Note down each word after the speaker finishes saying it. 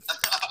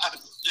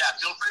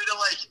to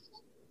like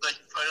put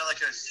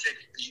like a sick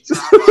beat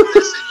drop on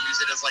this and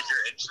use it as like your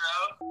intro?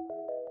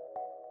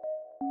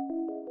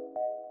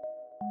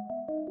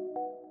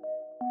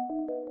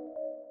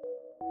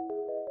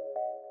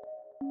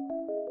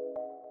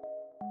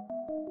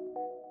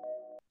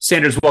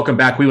 Sanders, welcome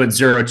back. We went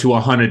 0 to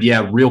 100.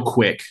 Yeah, real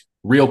quick.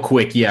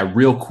 Yeah,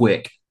 real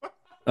quick.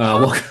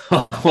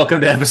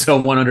 Welcome to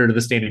episode 100 of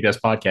the Standing Desk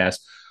Podcast.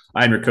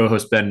 I'm your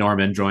co-host, Ben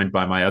Norman, joined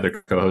by my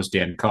other co-host,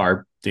 Dan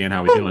Carr. Dan,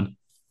 how are we doing?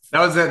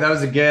 That was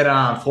a good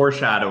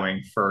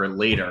foreshadowing for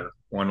later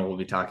when we'll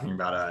be talking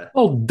about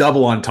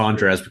double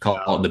entendre, as we call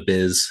it in the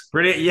biz.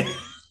 Yeah.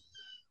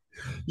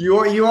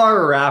 You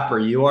are a rapper.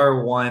 You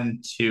are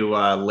one to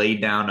lay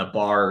down a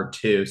bar or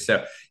two.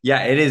 So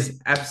yeah, it is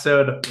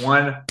episode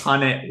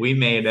 100. We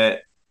made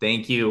it.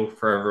 Thank you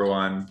for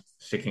everyone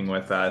sticking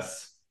with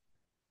us.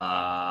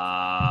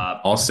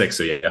 All six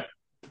of you.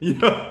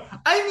 Yeah.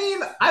 I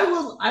mean,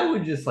 I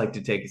would just like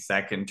to take a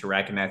second to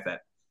recognize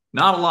that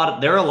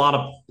there are a lot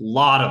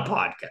of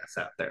podcasts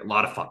out there. A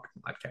lot of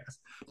fucking podcasts.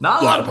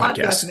 Not a lot of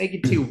podcasts make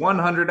it to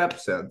 100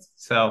 episodes.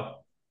 So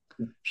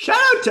shout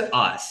out to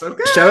us,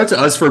 okay? Shout out to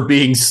us for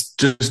being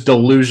just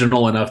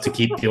delusional enough to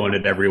keep doing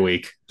it every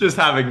week. Just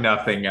having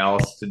nothing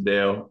else to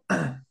do.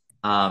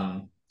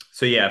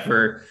 So yeah,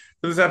 for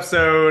this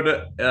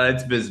episode,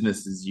 it's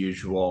business as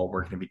usual.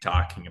 We're going to be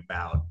talking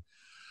about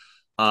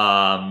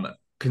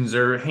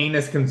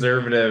heinous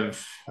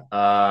conservative,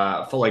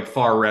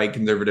 far-right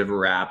conservative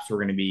raps. We're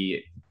going to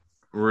be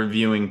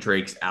reviewing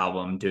Drake's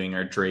album, doing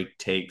our Drake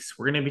takes.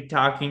 We're going to be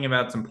talking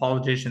about some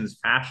politicians'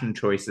 fashion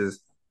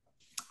choices.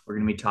 We're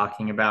going to be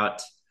talking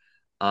about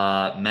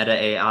meta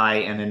AI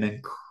and an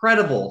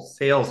incredible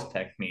sales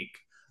technique.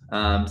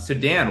 So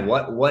Dan,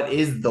 what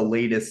is the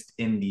latest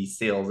in the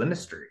sales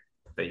industry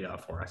that you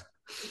have for us?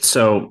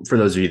 So for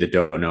those of you that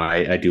don't know,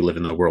 I do live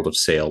in the world of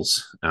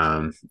sales,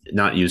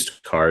 not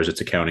used cars.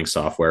 It's accounting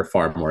software,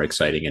 far more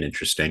exciting and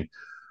interesting.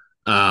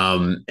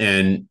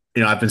 And,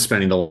 I've been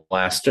spending the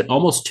last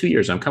almost 2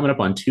 years. I'm coming up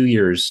on 2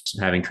 years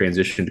having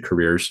transitioned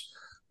careers.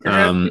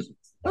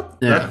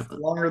 That's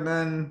longer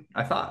than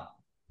I thought.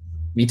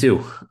 Me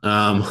too.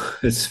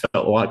 It's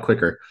felt a lot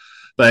quicker,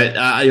 but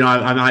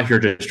I'm out here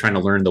just trying to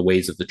learn the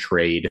ways of the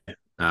trade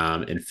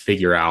and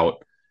figure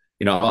out.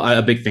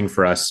 A big thing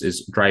for us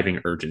is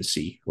driving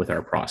urgency with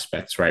our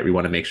prospects, right? We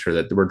want to make sure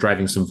that we're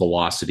driving some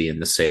velocity in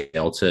the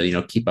sale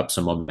to keep up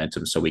some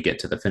momentum so we get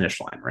to the finish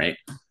line, right?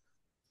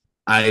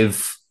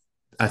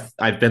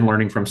 I've been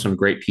learning from some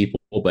great people,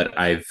 but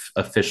I've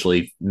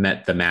officially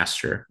met the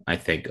master, I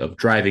think, of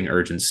driving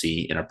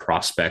urgency in a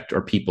prospect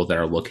or people that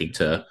are looking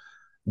to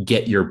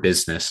get your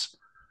business.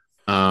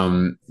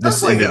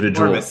 This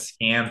individual more of a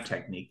scam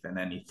technique than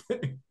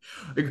anything.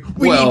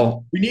 We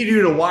need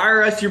you to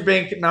wire us your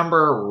bank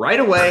number right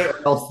away,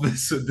 or else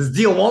this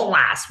deal won't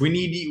last. We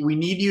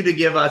need you to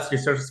give us your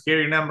social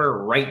security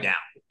number right now,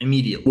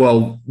 immediately.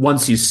 Well,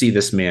 once you see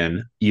this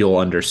man, you'll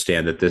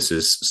understand that this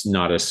is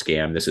not a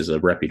scam. This is a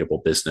reputable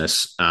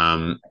business.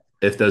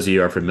 If those of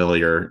you are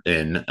familiar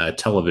in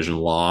television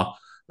law,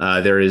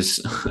 there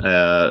is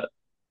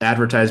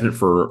advertisement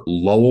for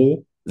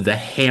Lowell the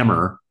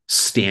Hammer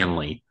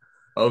Stanley.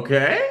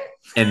 Okay.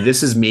 And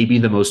this is maybe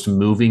the most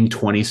moving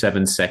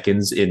 27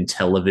 seconds in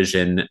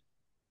television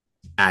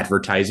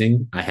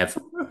advertising I have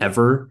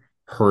ever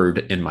heard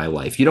in my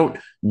life. You don't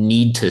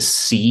need to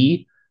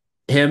see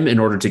him in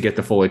order to get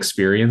the full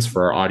experience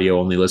for our audio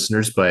only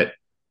listeners, but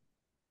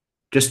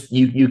just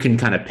you can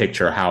kind of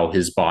picture how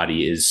his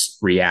body is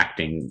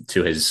reacting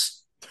to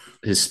his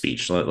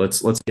speech.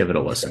 Let's give it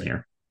a listen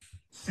here.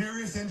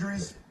 Serious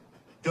injuries,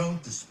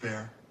 don't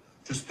despair.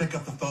 Just pick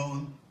up the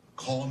phone,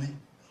 call me.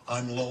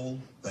 I'm Lowell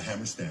the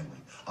Hammer Stanley.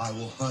 I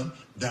will hunt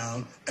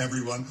down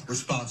everyone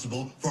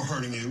responsible for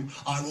hurting you.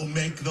 I will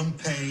make them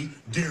pay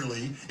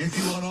dearly. If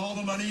you want all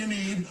the money you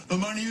need, the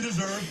money you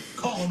deserve,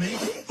 call me.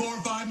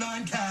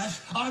 459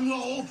 cash. I'm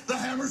Lowell the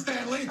Hammer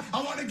Stanley.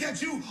 I want to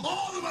get you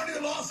all the money the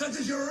law says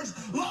is yours.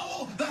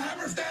 Lowell the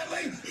Hammer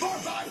Stanley.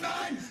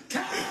 459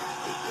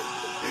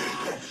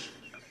 cash.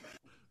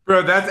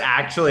 Bro, that's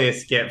actually a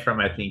skit from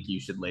I Think You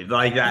Should Leave.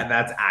 Like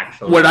that's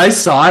actually. When I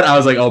saw it, I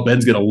was like, "Oh,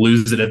 Ben's gonna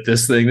lose it at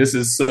this thing. This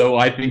is so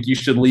I Think You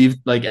Should Leave."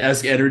 Like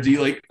esque energy.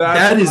 Like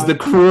that is the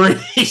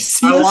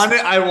craziest.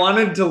 I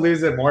wanted to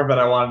lose it more, but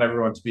I wanted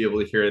everyone to be able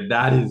to hear it.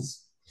 That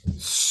is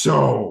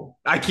so.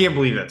 I can't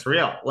believe that's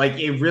real. Like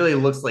it really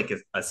looks like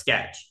a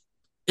sketch.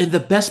 And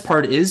the best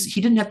part is he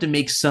didn't have to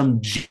make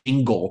some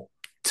jingle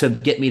to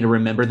get me to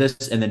remember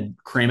this and then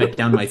cram it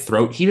down my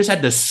throat. He just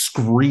had to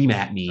scream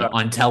at me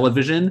on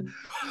television.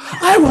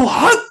 I will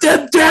hunt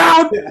them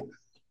down.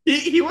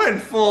 He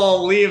went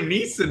full Liam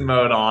Neeson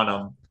mode on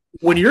him.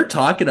 When you're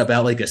talking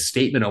about like a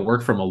statement of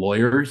work from a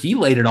lawyer, he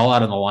laid it all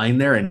out on the line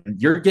there, and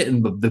you're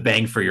getting the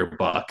bang for your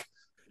buck.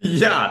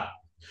 Yeah.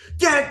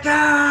 Get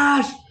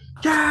cash!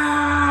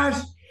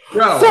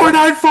 Bro.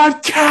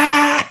 495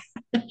 cash!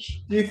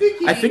 Do you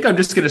think I think I'm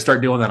just going to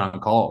start doing that on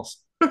calls.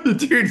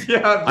 Dude,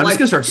 yeah. I'm just going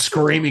to start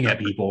screaming at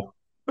people.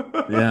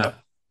 Yeah.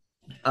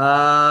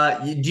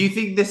 Do you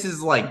think this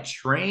is like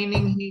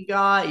training he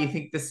got? You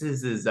think this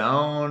is his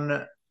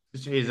own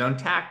Just his own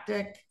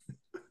tactic.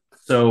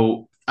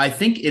 So I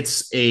think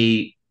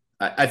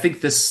I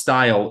think this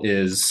style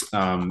is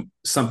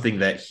something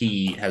that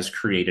he has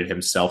created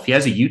himself. He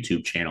has a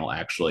YouTube channel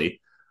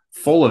actually,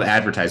 full of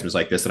advertisements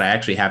like this that I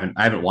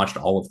haven't watched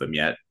all of them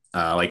yet.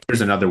 Like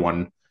here's another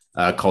one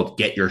called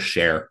 "Get Your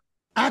Share."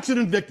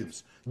 Accident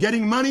victims.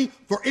 Getting money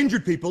for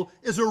injured people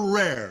is a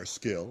rare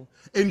skill.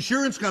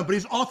 Insurance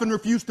companies often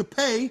refuse to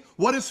pay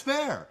what is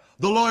fair.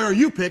 The lawyer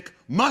you pick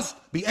must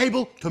be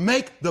able to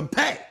make them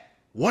pay.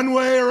 One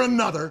way or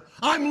another,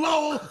 I'm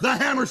Lowell the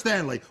Hammer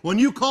Stanley. When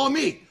you call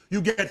me,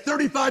 you get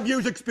 35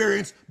 years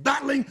experience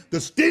battling the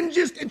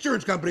stingiest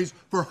insurance companies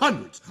for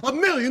hundreds of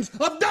millions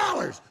of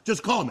dollars.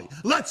 Just call me.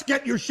 Let's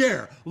get your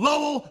share.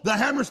 Lowell the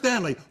Hammer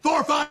Stanley,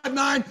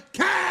 459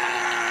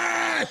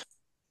 cash!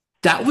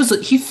 That was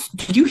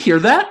did you hear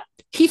that?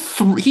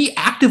 He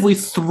actively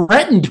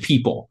threatened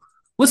people.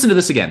 Listen to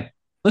this again.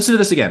 Listen to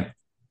this again.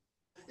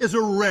 Is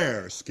a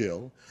rare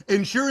skill.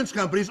 Insurance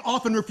companies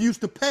often refuse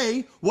to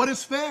pay what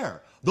is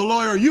fair. The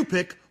lawyer you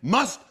pick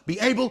must be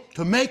able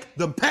to make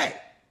them pay.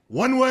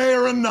 One way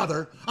or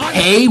another.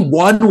 Pay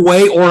one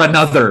way or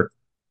another.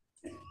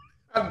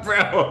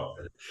 Bro,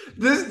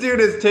 this dude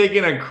has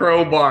taken a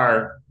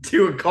crowbar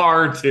to a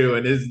car or two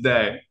in his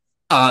day.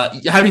 How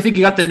do you think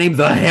he got the name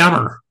The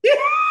Hammer?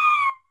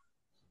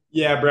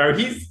 Yeah, bro.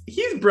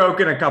 He's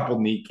broken a couple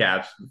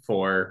kneecaps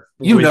before.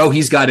 You know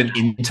he's got an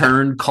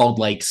intern called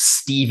like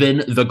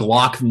Steven the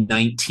Glock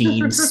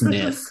 19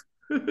 Smith.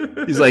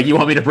 He's like, you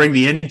want me to bring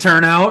the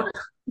intern out?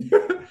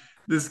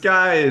 This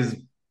guy is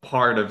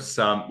part of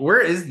some.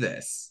 Where is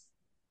this?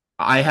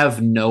 I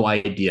have no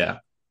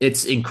idea.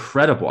 It's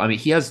incredible. I mean,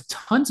 he has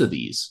tons of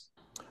these.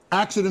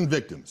 Accident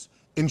victims.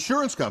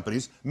 Insurance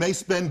companies may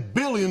spend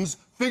billions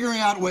figuring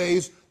out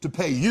ways to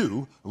pay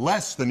you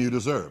less than you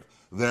deserve.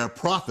 Their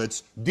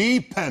profits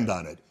depend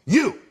on it.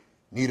 You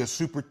need a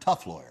super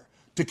tough lawyer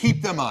to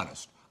keep them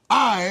honest.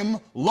 I'm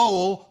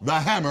Lowell the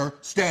Hammer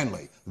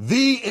Stanley,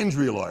 the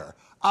injury lawyer.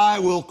 I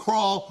will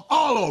crawl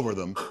all over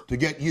them to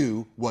get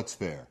you what's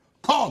fair.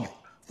 Call me.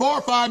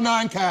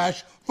 459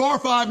 cash,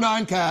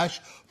 459 cash,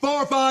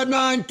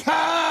 459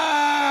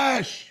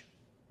 cash!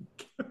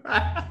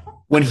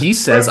 When he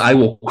says, I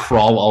will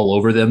crawl all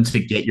over them to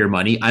get your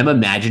money, I'm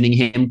imagining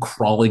him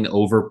crawling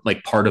over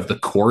like part of the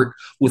court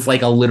with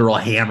like a literal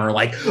hammer,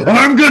 like,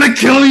 I'm going to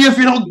kill you if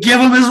you don't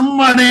give him his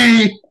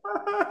money.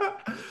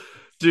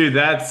 Dude,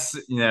 that's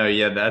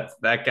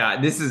that guy.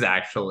 This is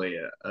actually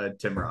a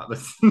Tim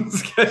Robinson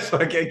sketch.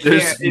 Like, I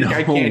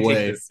can't take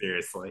this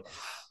seriously.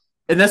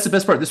 And that's the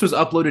best part. This was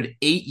uploaded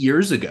 8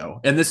 years ago,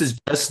 and this is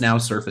just now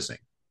surfacing.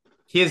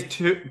 He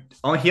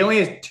only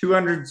has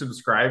 200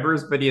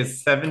 subscribers, but he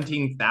has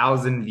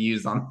 17,000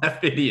 views on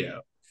that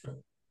video.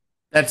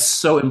 That's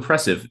so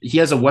impressive. He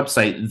has a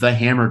website,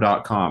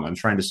 thehammer.com. I'm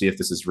trying to see if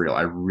this is real.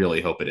 I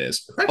really hope it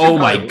is. Oh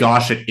my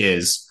gosh, it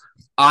is.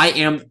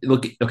 Hit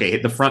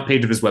the front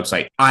page of his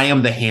website. I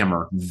am the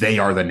hammer. They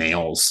are the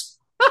nails.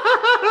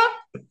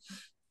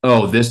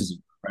 Oh, this is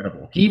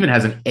incredible. He even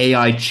has an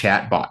AI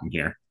chat bot in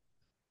here.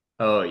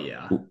 Oh,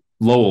 yeah.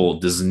 Lowell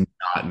does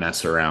not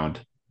mess around.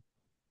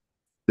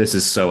 This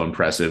is so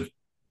impressive.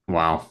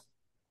 Wow.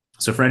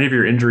 So for any of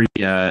your injury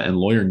and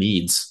lawyer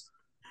needs,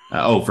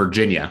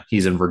 Virginia.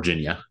 He's in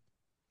Virginia.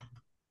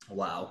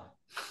 Wow.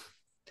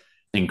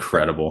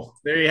 Incredible.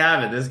 There you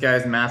have it. This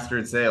guy's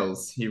mastered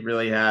sales. He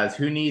really has.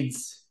 Who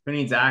needs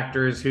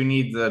actors? Who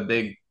needs a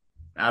big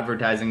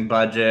advertising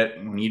budget?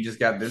 And you just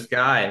got this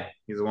guy.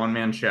 He's a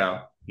one-man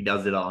show. He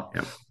does it all.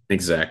 Yeah,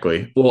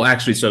 exactly. Well,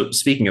 actually, so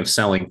speaking of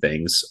selling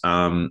things,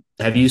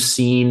 have you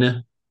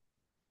seen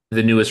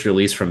the newest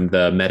release from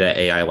the Meta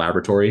AI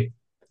laboratory?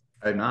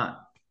 I have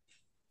not.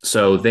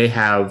 So they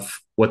have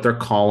what they're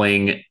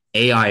calling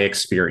AI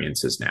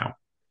experiences now.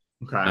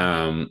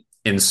 Okay.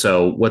 And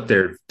so what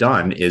they've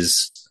done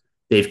is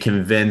they've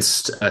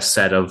convinced a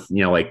set of,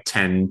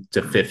 10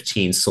 to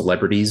 15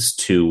 celebrities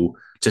to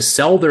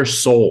sell their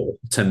soul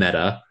to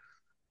Meta.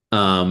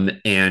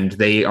 And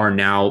they are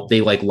now,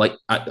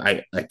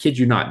 I kid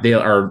you not, they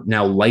are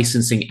now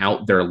licensing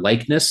out their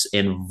likeness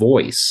and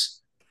voice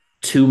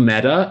to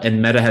Meta, and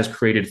Meta has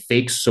created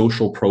fake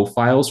social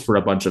profiles for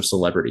a bunch of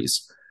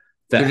celebrities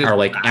that are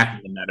like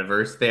in the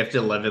metaverse. They have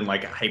to live in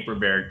like a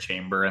hyperbaric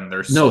chamber, and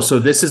they're so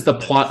this is the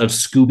plot of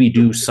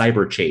Scooby-Doo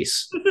Cyber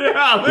Chase.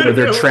 Yeah, where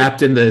they're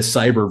trapped in the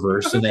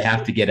cyberverse and they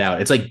have to get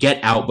out. It's like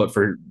Get Out, but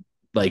for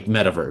like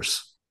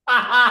metaverse.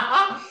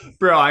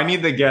 Bro, I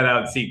need the Get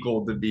Out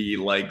sequel to be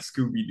like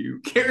Scooby-Doo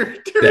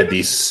characters. That'd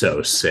be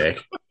so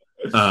sick.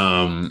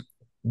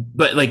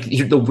 But like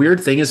the weird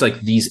thing is like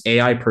these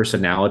AI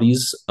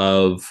personalities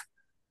of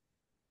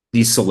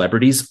these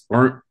celebrities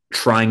aren't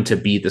trying to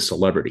be the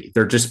celebrity.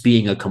 They're just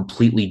being a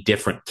completely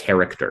different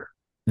character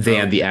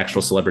than the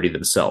actual celebrity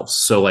themselves.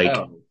 So like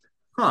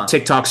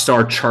TikTok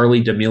star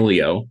Charlie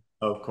D'Amelio,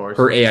 of course,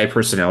 her AI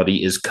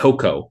personality is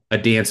Coco, a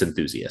dance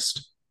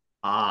enthusiast.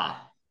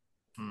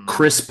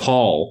 Chris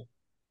Paul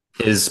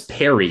is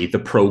Perry, the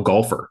pro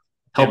golfer,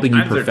 helping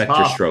you perfect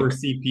your stroke. For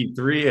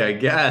CP3, I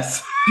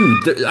guess.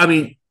 Dude, I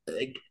mean,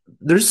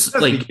 there's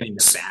like getting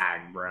the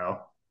bag, bro.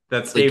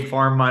 That State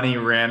Farm money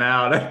ran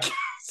out, I guess.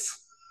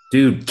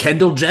 Dude,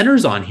 Kendall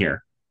Jenner's on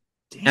here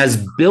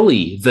as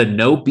Billy, the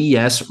no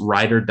BS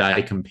ride or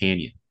die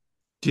companion.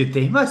 Dude,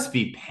 they must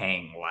be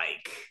paying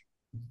like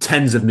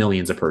tens of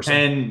millions a person.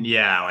 And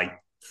like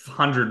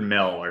 100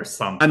 mil or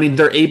something. I mean,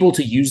 they're able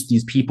to use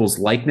these people's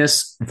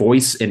likeness,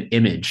 voice, and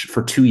image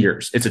for 2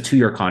 years. It's a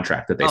 2-year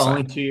contract that they signed.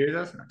 Only 2 years?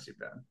 That's not too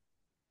bad.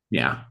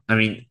 Yeah. I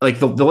mean, like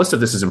the list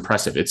of this is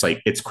impressive.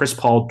 It's Chris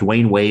Paul,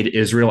 Dwayne Wade,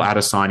 Israel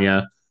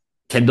Adesanya,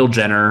 Kendall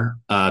Jenner,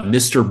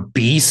 Mr.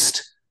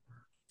 Beast,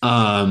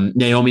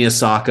 Naomi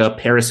Osaka,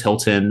 Paris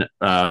Hilton,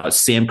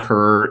 Sam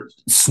Kerr,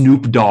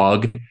 Snoop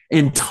Dogg,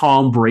 and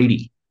Tom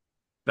Brady.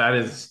 That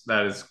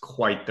is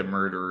quite the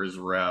murderer's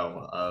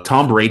row.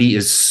 Tom Brady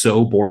is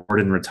so bored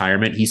in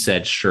retirement. He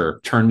said, "Sure,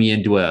 turn me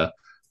into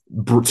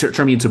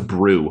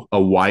Brew, a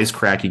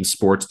wisecracking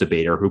sports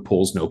debater who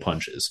pulls no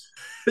punches."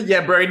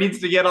 Yeah, bro, he needs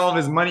to get all of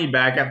his money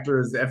back after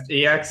his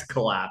FTX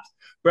collapse.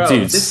 Bro,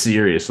 dude,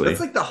 seriously. That's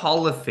like the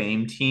Hall of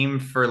Fame team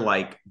for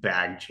like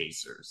bag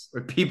chasers.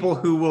 Like people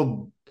who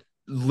will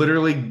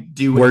literally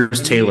do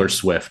Where's Taylor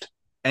Swift?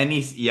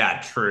 Yeah,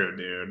 true,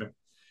 dude.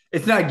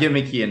 It's not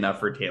gimmicky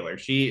enough for Taylor.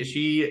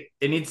 It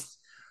needs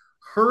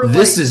her.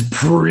 This is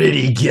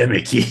pretty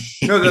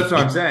gimmicky. No, that's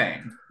what I'm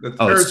saying.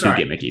 It's too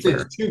gimmicky for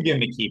her. It's too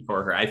gimmicky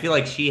for her. I feel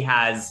like she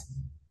has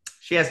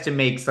to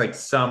make like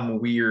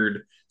some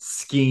weird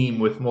scheme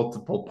with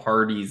multiple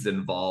parties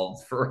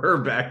involved for her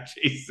back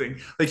chasing.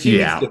 Like she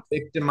needs to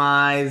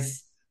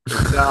victimize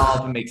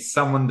herself and make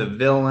someone the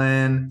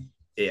villain.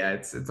 Yeah,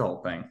 it's a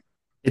whole thing.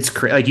 It's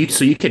crazy. Like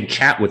you can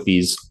chat with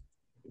these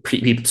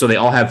people. So they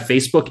all have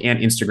Facebook and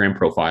Instagram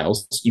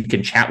profiles. You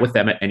can chat with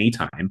them at any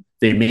time.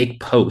 They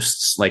make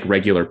posts like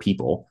regular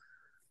people.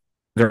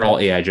 They're all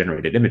AI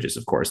generated images,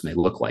 of course, and they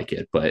look like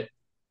it, but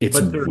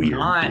they're weird.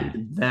 Not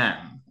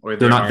them. Or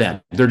they're not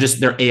them.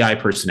 They're AI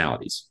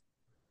personalities.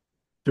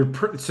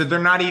 So they're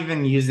not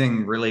even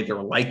using really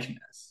their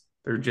likeness.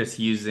 They're just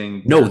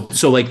using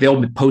So like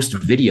they'll post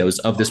videos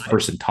of this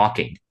person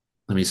talking.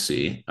 Let me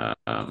see.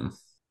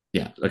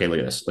 Yeah. Okay. Look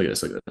at this.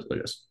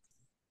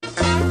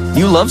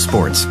 You love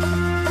sports.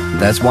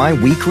 That's why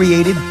we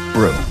created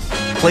Brew.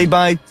 Played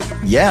by,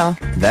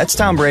 that's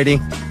Tom Brady.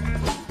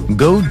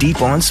 Go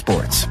deep on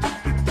sports.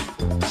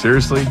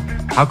 Seriously?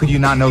 How could you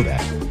not know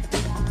that?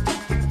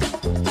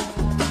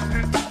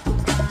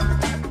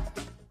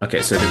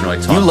 Okay, so I didn't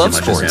really talk too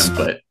much as him,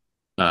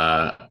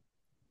 but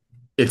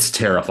it's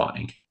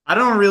terrifying. I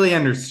don't really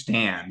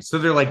understand. So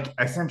they're like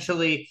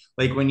essentially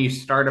like when you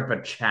start up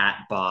a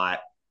chat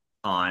bot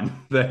on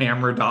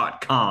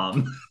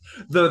thehammer.com,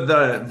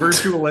 the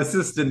virtual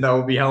assistant that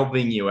will be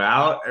helping you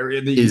out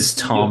is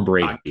Tom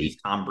Brady.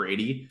 Tom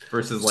Brady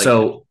versus like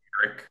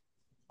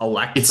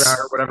Alexa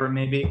or whatever it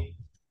may be.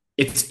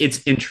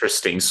 It's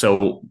interesting.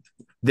 So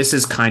this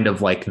is kind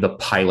of like the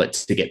pilot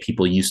to get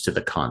people used to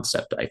the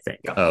concept, I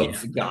think,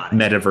 of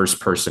metaverse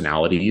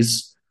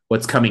personalities.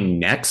 What's coming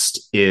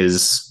next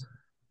is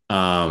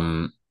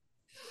being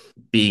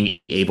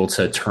able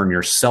to turn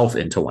yourself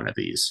into one of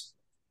these.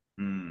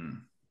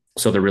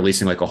 So they're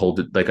releasing like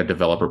a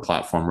developer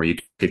platform where you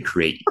could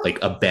create like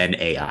a Ben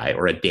AI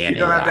or a Dan AI. You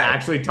don't have to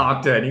actually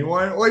talk to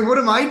anyone. Like, what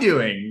am I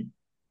doing?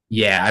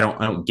 Yeah, I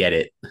don't get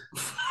it.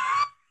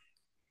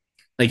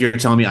 Like you're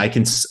telling me I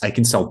can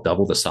sell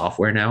double the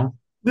software now?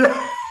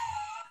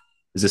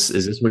 Is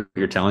this what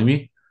you're telling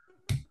me?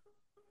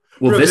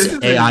 Will this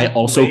AI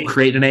also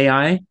create an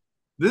AI?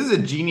 This is a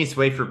genius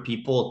way for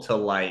people to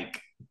like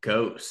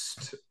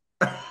ghost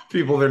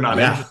people they're not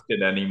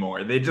interested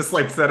anymore. They just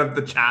like set up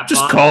the chat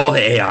just call the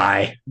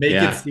AI. Make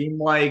it seem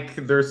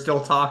like they're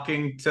still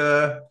talking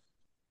to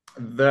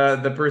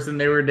the person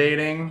they were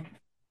dating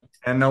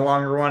and no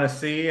longer want to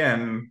see.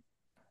 And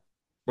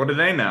what do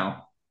they know?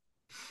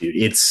 Dude,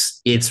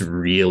 it's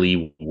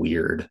really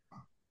weird.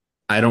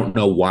 I don't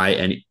know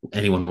why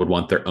anyone would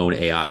want their own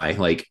AI.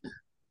 Like,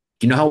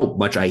 you know how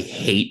much I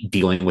hate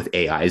dealing with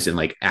AIs in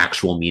like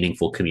actual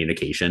meaningful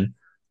communication?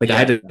 Like I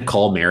had to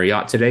call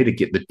Marriott today to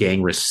get the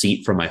dang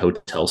receipt from my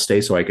hotel stay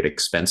so I could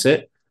expense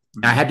it.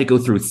 I had to go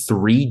through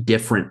 3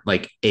 different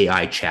like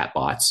AI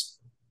chatbots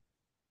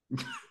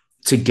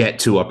to get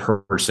to a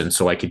person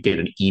so I could get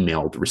an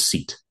emailed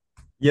receipt.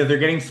 Yeah, they're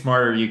getting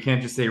smarter. You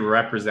can't just say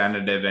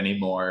representative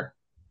anymore.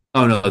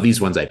 Oh no, these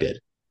ones I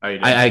did. Oh, you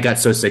did? I got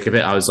so sick of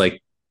it. I was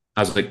like,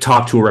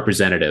 talk to a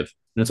representative.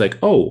 And it's like,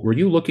 oh, were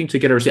you looking to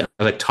get a receipt?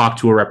 I was like, talk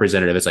to a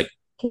representative. It's like,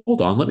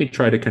 hold on, let me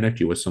try to connect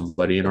you with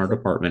somebody in our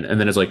department. And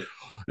then it's like,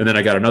 and then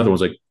I got another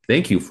one's like,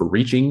 thank you for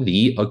reaching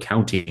the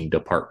accounting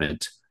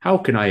department. How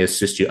can I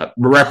assist you?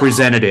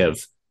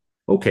 Representative.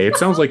 Okay, it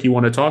sounds like you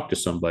want to talk to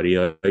somebody.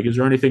 Like, is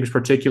there anything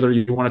particular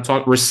you want to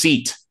talk?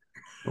 Receipt.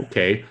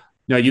 Okay.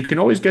 Now you can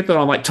always get that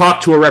on like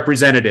talk to a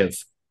representative.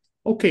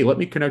 Okay, let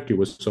me connect you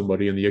with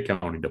somebody in the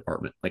accounting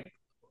department. Like,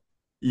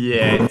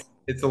 yeah,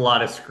 it's a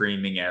lot of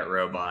screaming at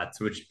robots,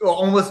 which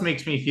almost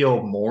makes me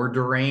feel more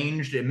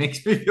deranged. It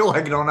makes me feel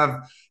like I don't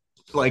have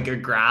like a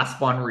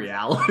grasp on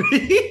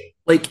reality.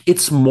 Like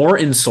it's more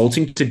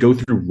insulting to go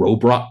through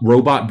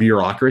robot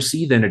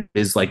bureaucracy than it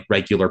is like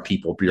regular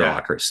people Yeah.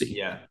 bureaucracy.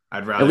 Yeah.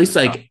 I'd At rather least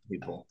just talk to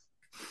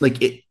like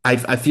people.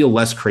 I feel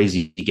less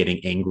crazy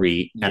getting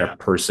angry at Yeah. a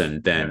person Yeah,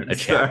 than a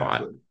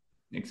chatbot.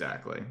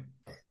 Exactly.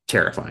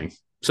 Terrifying.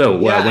 So Yeah,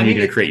 when I are you mean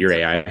going to create your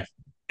AI?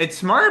 it's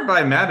smart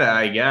by Meta,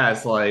 I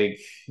guess. Like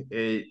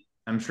it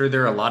I'm sure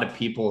there are a lot of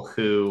people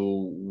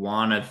who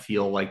want to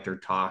feel like they're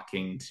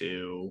talking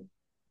to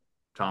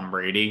Tom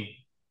Brady,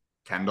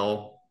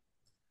 Kendall,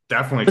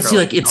 definitely But see,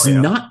 Charlie like it's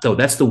D'Amelio. not though.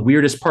 That's the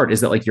weirdest part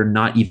is that like you're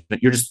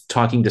just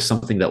talking to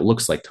something that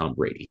looks like Tom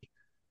Brady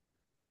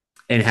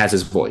and has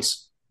his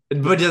voice.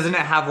 But doesn't it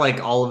have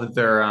like all of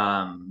their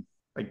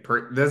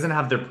doesn't it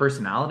have their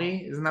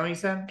personality? Isn't that what you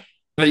said?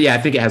 But yeah, I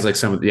think it has like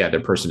some of their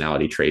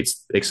personality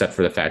traits, except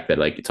for the fact that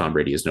like Tom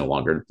Brady is no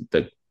longer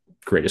the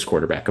greatest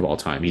quarterback of all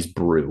time. He's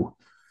Brew.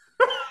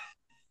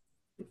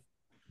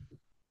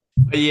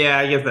 But yeah,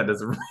 I guess that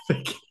doesn't really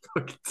make any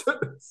fucking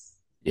sense.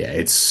 Yeah,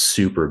 it's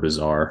super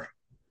bizarre.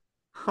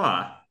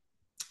 Huh.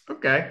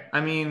 Okay.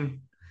 I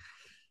mean,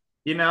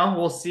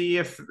 we'll see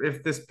if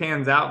this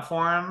pans out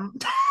for him.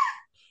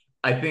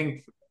 I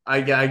think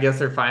I guess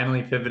they're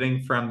finally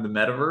pivoting from the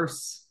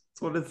metaverse.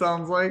 That's what it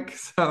sounds like.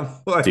 Sounds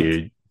like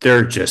Dude,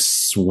 they're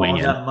just all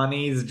swinging. that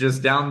money's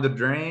just down the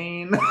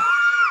drain.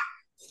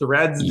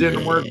 Threads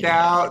didn't work Yeah.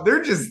 out.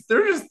 They're just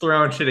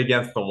throwing shit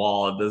against the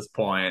wall at this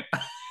point.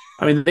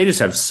 I mean, they just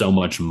have so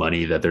much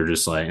money that they're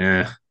just like,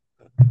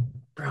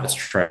 Bro, let's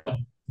try.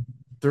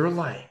 they're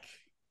like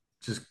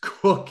just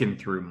cooking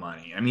through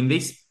money. I mean,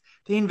 they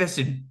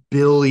invested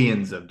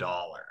billions of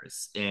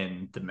dollars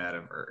in the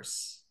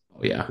metaverse.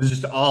 Oh, yeah. It's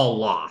just all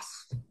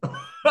lost.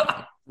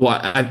 Well,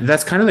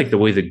 that's kind of like the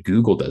way that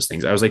Google does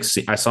things. I was like,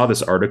 I saw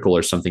this article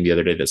or something the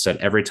other day that said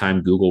every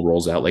time Google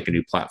rolls out like a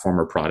new platform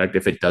or product,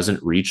 if it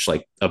doesn't reach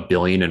like $1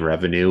 billion in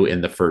revenue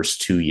in the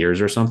first 2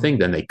 years or something,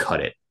 then they cut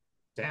it.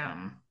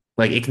 Damn.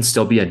 Like it can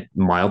still be a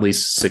mildly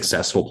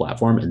successful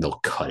platform and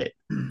they'll cut it.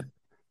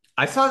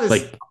 I saw this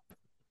Like,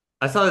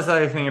 I saw this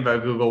other thing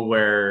about Google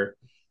where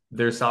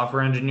their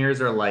software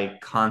engineers are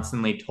like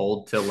constantly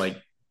told to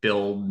like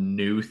build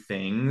new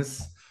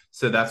things.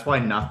 So that's why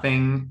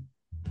nothing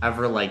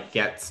ever like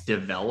gets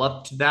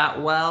developed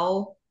that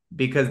well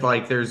because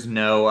like there's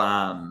no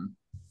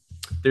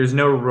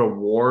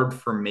reward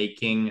for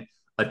making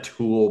a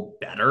tool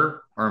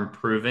better or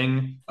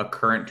improving a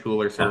current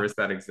tool or service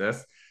that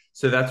exists.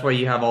 So that's why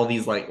you have all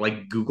these like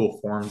Google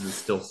Forms is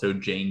still so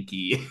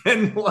janky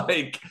and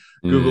like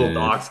Google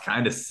Docs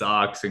kind of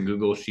sucks and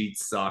Google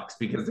Sheets sucks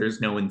because there's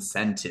no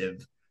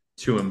incentive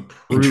to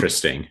improve.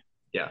 interesting.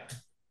 Yeah.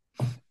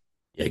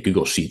 Yeah,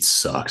 Google Sheets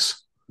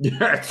sucks.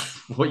 Yeah.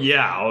 Well,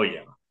 yeah. Oh,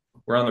 yeah.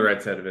 We're on the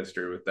right side of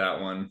history with that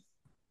one.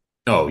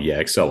 Oh, yeah,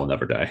 Excel will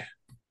never die.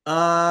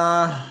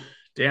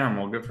 Damn.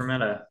 Well, good for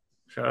Meta.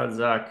 Shout out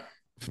Zuck.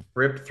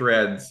 Rip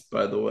Threads,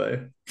 by the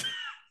way.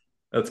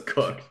 That's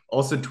cooked.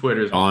 Also,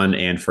 Twitter's On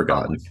and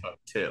forgotten.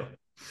 cooked too.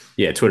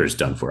 Yeah, Twitter's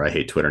done for. I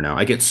hate Twitter now.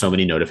 I get so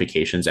many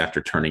notifications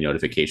after turning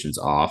notifications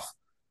off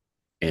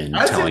and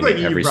That telling seems like it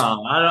you every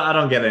wrong. I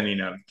don't get any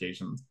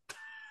notifications.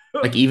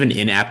 like even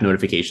in-app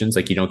notifications,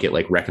 like you don't get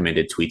like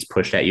recommended tweets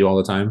pushed at you all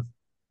the time.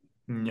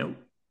 Nope.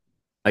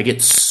 I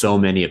get so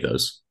many of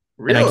those.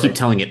 Really? And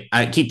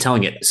I keep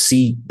telling it,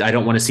 see, I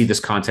don't want to see this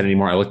content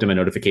anymore. I looked at my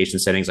notification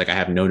settings, like I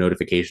have no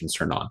notifications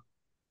turned on.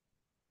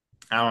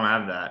 I don't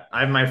have that.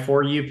 I have my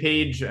For You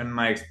page and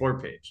my Explore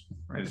page.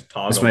 I just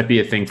toggle. This might be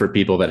a thing for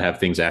people that have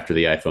things after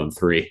the iPhone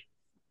 3.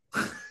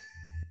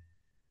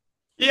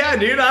 Yeah,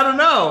 dude. I don't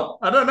know.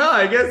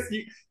 I guess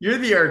you're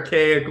the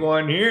archaic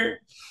one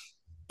here.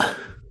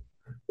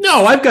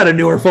 No, I've got a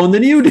newer phone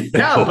than you do.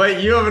 Yeah,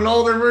 but you have an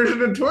older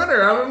version of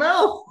Twitter. I don't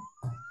know.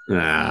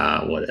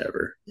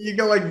 Whatever. You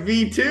got like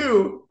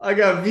V2. I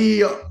got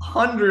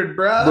V100,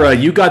 bro. Bruh,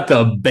 you got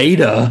the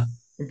beta.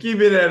 I'm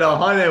keeping it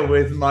 100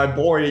 with my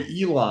boy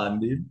Elon,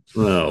 dude.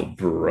 Oh,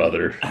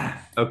 brother.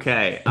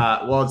 Okay.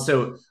 Well,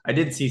 so I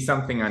did see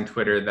something on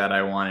Twitter that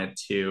I wanted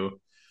to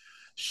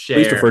share.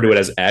 Please refer to it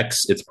as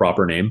X, its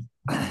proper name.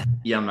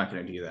 Yeah, I'm not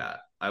going to do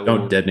that.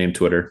 Don't dead name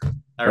Twitter.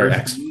 I or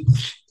X.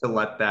 refuse to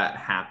let that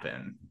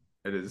happen.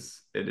 It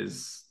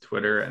is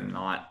Twitter and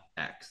not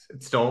X.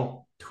 It's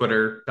still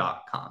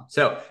twitter.com.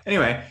 So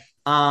anyway,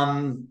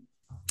 Ron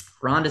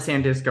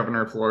DeSantis,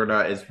 governor of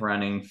Florida, is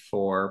running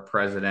for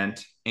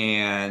president,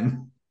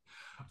 and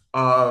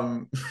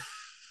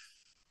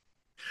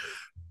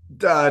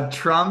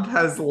Trump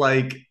has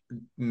like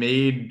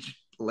made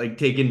like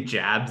taken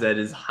jabs at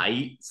his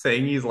height,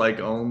 saying he's like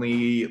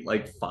only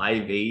like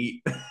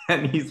 5'8",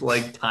 and he's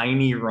like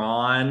tiny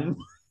Ron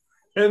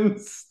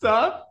and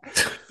stuff.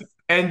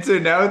 And so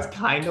now it's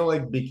kind of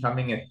like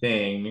becoming a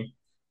thing.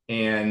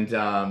 And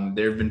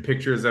there have been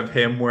pictures of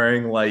him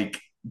wearing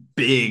like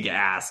big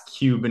ass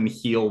Cuban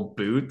heel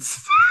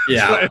boots.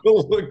 Yeah. Trying to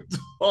look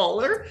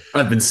taller.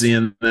 I've been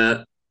seeing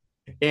that.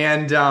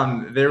 And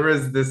there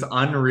was this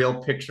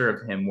unreal picture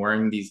of him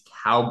wearing these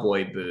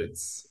cowboy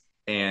boots.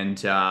 And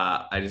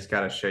I just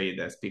got to show you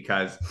this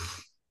because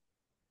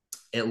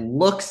it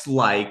looks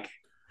like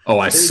Oh,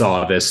 I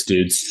saw this,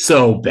 dude.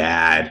 So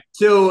bad.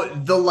 So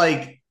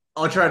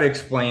I'll try to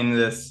explain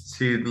this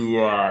to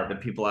the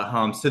people at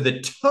home. So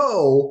the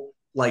toe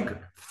like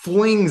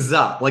flings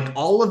up, like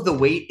all of the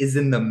weight is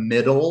in the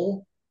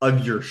middle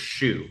of your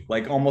shoe,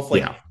 like almost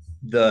like Yeah.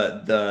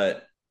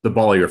 the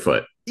ball of your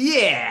foot.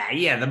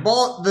 yeah, the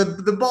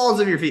balls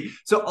of your feet.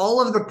 So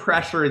all of the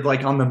pressure is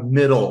like on the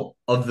middle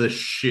of the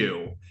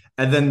shoe,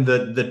 and then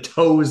the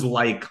toes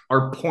like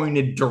are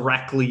pointed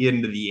directly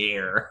into the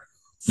air.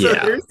 So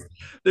Yeah.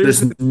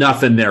 There's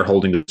nothing there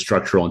holding the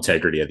structural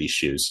integrity of these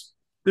shoes.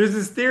 There's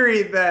this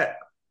theory that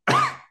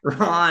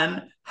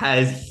Ron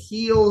has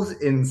heels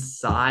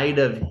inside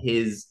of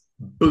his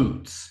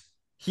boots,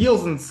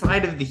 heels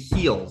inside of the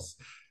heels.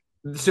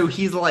 So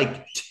he's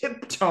like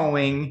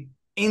tiptoeing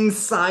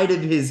inside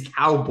of his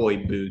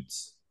cowboy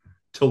boots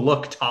to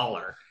look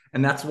taller.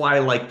 And that's why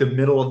like the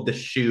middle of the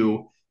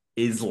shoe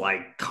is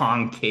like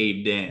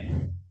concaved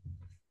in.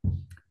 Do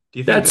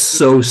you think that's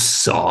so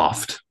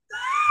soft?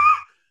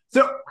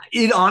 So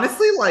it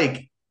honestly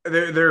like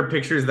there are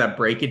pictures that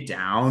break it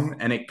down,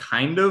 and it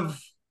kind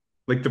of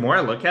like the more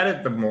I look at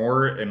it, the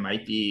more it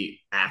might be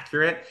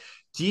accurate.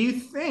 Do you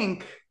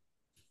think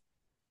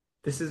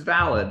this is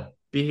valid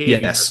behavior?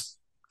 Yes.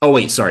 Oh,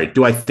 wait, sorry.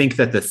 Do I think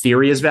that the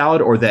theory is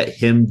valid or that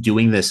him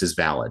doing this is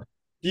valid?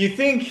 Do you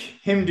think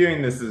him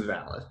doing this is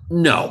valid?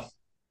 No.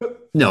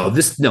 No,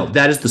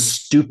 that is the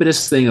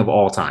stupidest thing of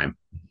all time.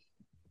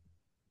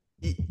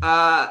 Do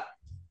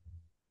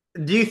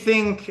you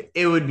think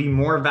it would be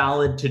more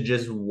valid to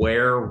just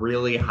wear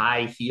really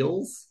high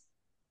heels?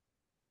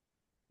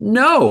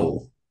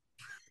 No.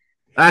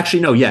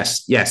 Actually, no,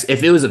 yes.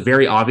 If it was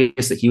very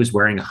obvious that he was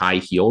wearing high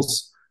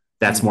heels,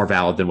 that's more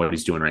valid than what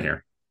he's doing right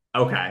here.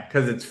 Okay,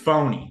 because it's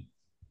phony.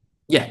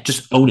 Yeah,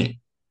 just own it.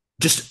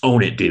 Just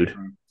own it, dude.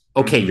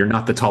 Okay, you're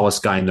not the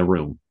tallest guy in the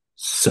room.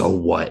 So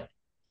what?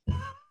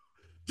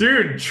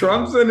 Dude,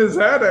 Trump's in his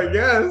head, I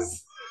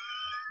guess.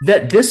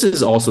 This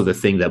is also the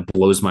thing that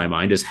blows my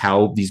mind is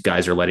how these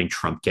guys are letting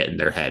Trump get in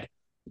their head.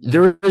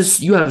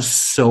 You have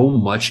so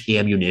much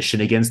ammunition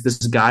against this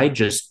guy.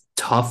 Just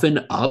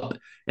toughen up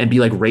and be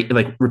like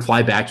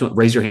reply back to it.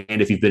 Raise your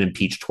hand if you've been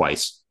impeached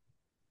twice.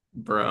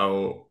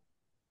 Bro,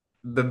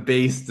 the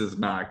base does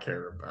not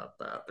care about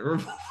that.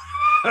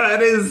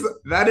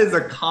 That is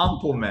a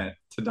compliment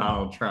to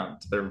Donald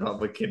Trump, to the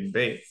Republican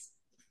base.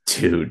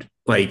 Dude,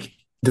 like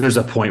there's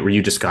a point where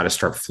you just got to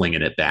start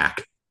flinging it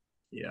back.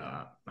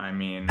 Yeah, I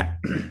mean,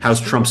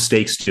 how's Trump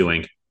Steaks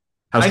doing?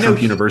 How's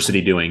Trump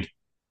University doing?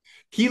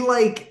 He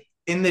like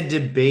in the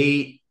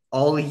debate,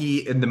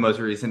 in the most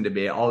recent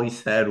debate, all he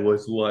said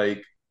was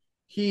like,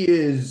 he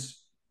is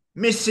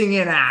missing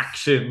in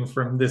action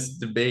from this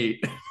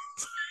debate.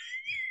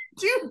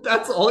 Dude,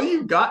 that's all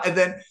you got. And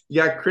then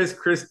you got Chris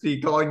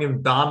Christie calling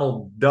him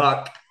Donald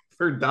Duck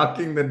for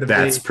ducking the debate.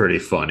 That's pretty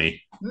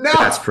funny. No,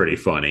 that's pretty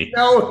funny.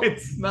 No,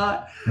 it's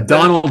not.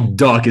 Donald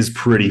Duck is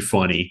pretty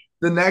funny.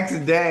 The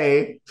next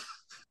day,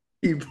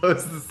 he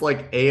posts this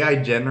like AI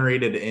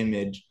generated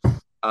image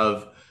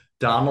of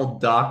Donald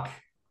Duck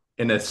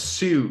in a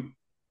suit.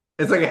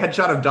 It's like a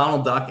headshot of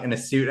Donald Duck in a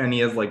suit, and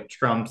he has like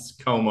Trump's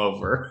comb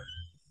over.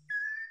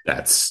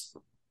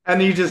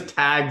 And he just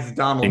tags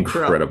Donald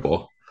incredible.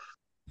 Trump.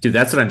 Dude,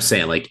 that's what I'm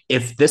saying. Like,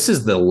 if this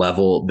is the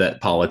level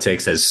that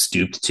politics has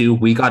stooped to,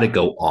 we got to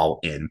go all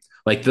in.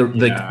 Like the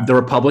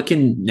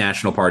Republican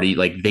National Party,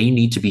 like they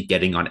need to be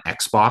getting on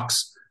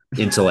Xbox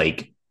into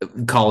like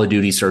Call of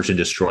Duty search and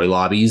destroy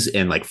lobbies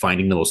and like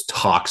finding the most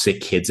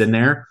toxic kids in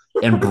there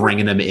and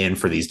bringing them in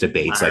for these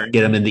debates. Like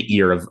get them in the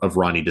ear of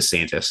Ronnie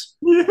DeSantis.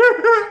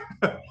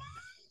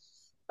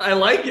 I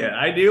like it.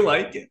 I do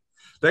like it.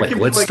 Like,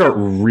 let's start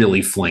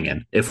really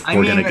flinging if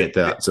we're going to get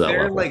to that level.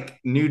 There are like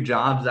new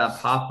jobs that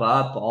pop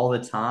up all the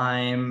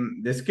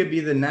time. This could be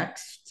the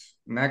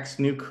next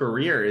new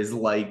career is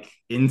like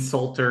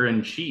insulter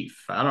in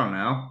chief. I don't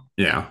know.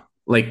 Yeah.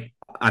 Like,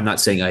 I'm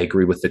not saying I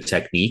agree with the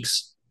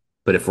techniques,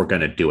 but if we're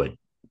going to do it,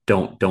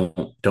 don't go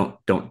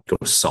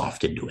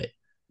soft into it.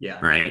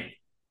 Yeah. Right.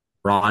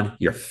 Ron,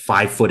 you're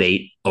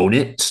 5'8". Own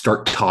it.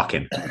 Start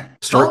talking.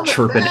 Start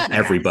chirping at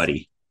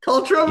everybody.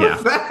 Call Trump a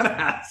fat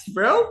ass,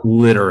 bro.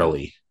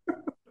 Literally.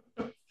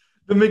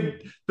 The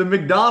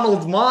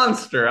McDonald's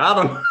monster. I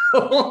don't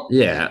know.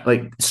 Yeah,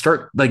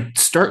 start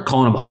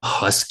calling him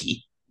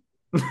Husky.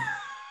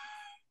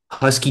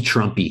 Husky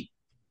Trumpy.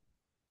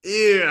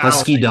 Yeah.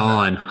 Husky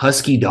Dawn.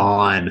 Husky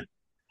Dawn.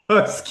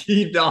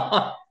 Husky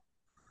Dawn.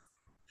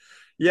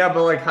 Yeah,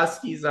 but like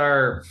Huskies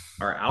are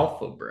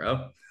alpha,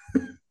 bro.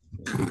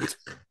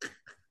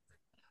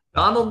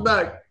 Donald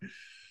Duck.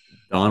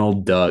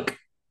 Donald Duck.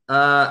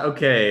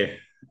 Okay.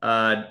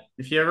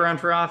 If you ever run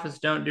for office,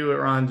 don't do what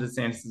Ron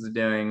DeSantis is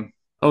doing.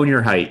 Own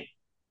your height.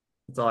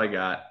 That's all I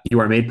got. You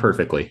are made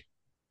perfectly.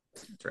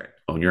 That's right.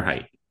 Own your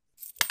height.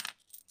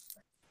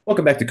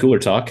 Welcome back to Cooler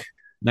Talk.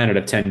 9 out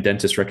of 10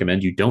 dentists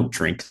recommend you don't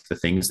drink the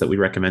things that we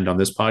recommend on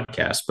this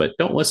podcast, but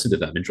don't listen to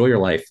them. Enjoy your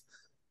life.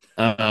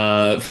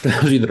 For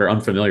those of you that are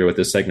unfamiliar with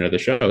this segment of the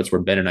show, it's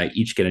where Ben and I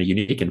each get a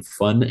unique and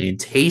fun and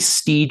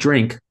tasty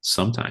drink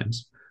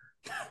sometimes.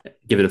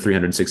 give it a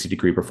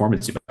 360-degree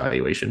performance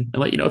evaluation,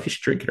 and let you know if you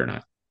should drink it or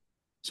not.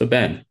 So,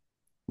 Ben,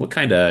 what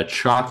kind of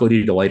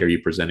chocolatey delight are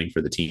you presenting for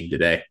the team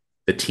today?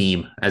 The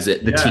team,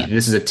 team.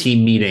 This is a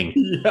team meeting.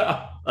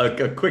 Yeah,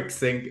 a quick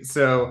sync.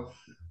 So,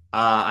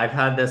 I've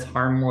had this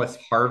harmless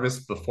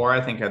harvest before.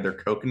 I think I had their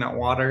coconut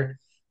water,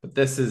 but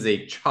this is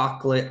a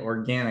chocolate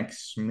organic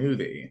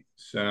smoothie.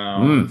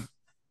 So,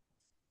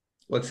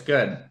 looks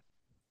good. It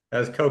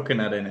has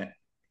coconut in it.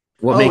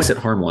 What makes it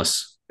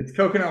harmless? It's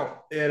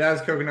coconut. It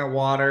has coconut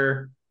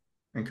water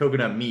and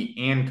coconut meat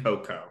and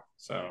cocoa.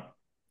 So,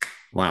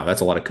 wow,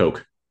 that's a lot of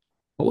Coke.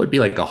 What would be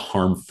like a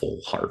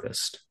harmful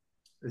harvest?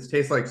 This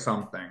tastes like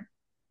something.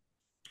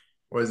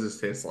 What does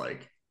this taste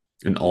like?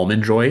 An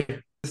Almond Joy?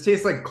 This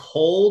tastes like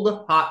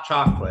cold hot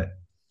chocolate.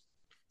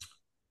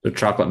 The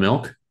chocolate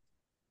milk?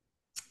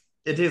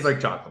 It tastes like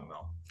chocolate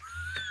milk.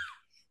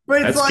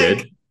 But it's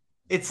good.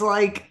 It's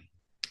like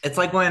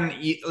when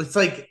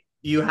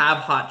you have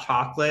hot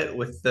chocolate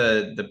with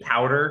the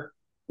powder.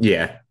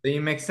 Yeah. That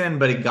you mix in,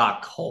 but it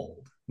got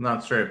cold.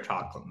 Not straight up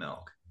chocolate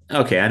milk.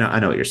 Okay, I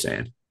know what you're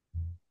saying.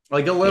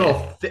 Like a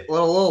little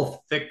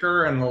little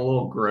thicker and a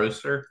little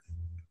grosser.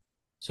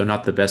 So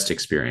not the best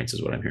experience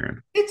is what I'm hearing.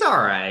 It's all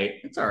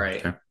right.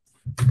 Okay.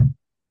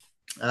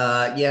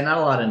 Yeah, not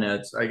a lot of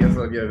notes. I guess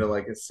I'll give it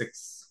like a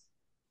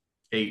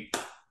 6-8.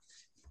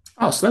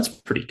 Oh, so that's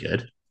pretty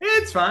good.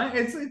 It's fine.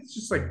 It's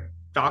just like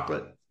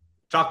chocolate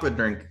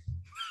drink.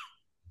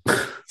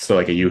 So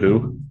like a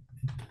Yoo-hoo?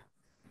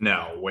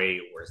 No,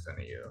 way worse than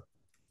a Yoo.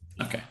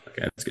 Okay,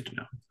 that's good to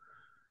know.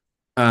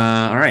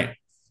 All right.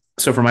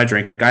 So for my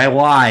drink, I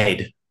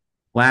lied.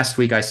 Last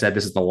week I said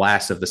this is the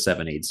last of the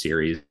 7-8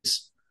 series,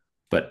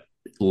 but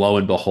lo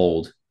and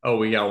behold. Oh,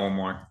 we got one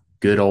more.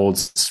 Good old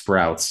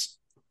Sprouts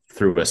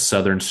threw a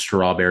Southern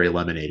strawberry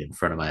lemonade in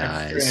front of my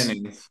eyes.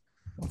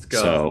 Let's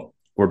go. So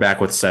we're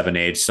back with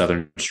 7-8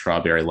 Southern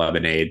strawberry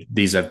lemonade.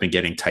 These have been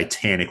getting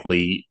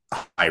titanically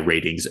high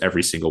ratings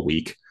every single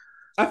week.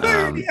 I thought you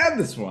already had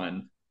this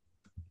one.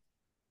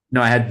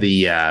 No, I had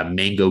the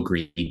mango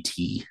green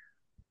tea.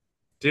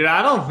 Dude,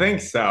 I don't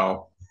think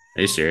so.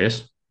 Are you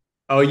serious?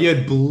 Oh, you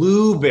had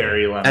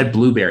blueberry lemonade. I had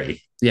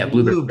blueberry. Yeah,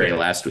 blueberry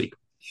last week.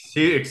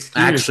 I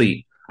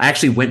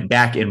actually went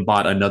back and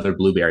bought another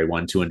blueberry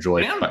one to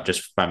enjoy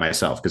just by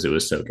myself because it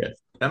was so good.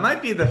 That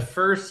might be the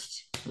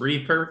first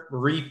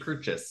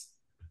repurchase.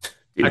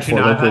 Dude,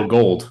 actually, local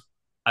gold.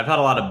 I've had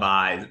a lot of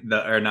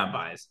not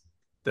buys.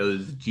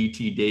 Those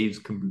GT Dave's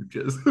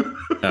kombuchas.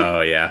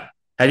 Oh yeah.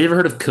 Have you ever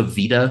heard of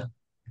Kavita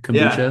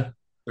kombucha?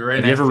 Yeah,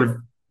 right. Have you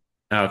ever?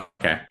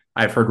 Okay,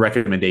 I've heard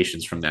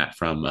recommendations from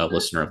a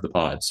listener of the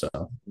pod. So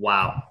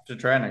wow,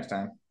 should try it next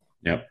time.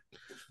 Yep.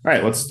 All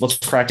right, let's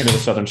crack into the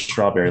Southern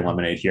strawberry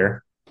lemonade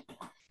here.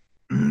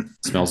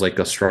 Smells like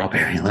a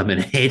strawberry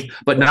lemonade,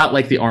 but not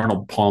like the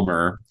Arnold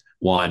Palmer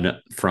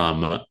one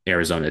from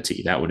Arizona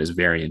Tea. That one is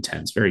very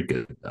intense, very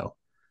good though.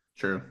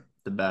 True,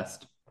 the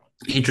best.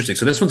 Interesting.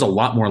 So this one's a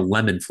lot more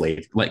lemon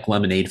flavored, like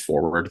lemonade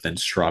forward than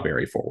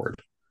strawberry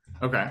forward.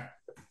 Okay.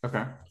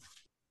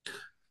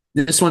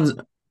 This one's,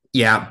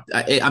 yeah,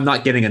 I'm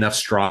not getting enough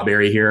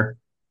strawberry here.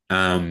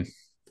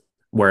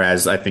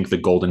 Whereas I think the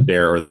Golden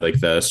Bear or like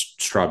the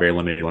strawberry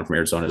lemonade one from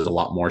Arizona is a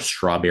lot more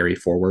strawberry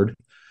forward.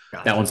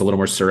 Gotcha. That one's a little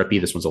more syrupy.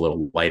 This one's a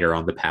little lighter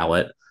on the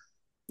palate.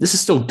 This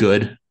is still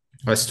good.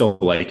 I still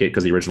like it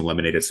because the original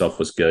lemonade itself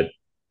was good.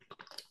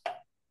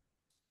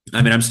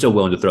 I mean, I'm still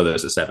willing to throw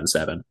this at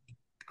 7.7.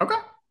 Okay,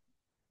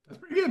 that's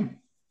pretty good.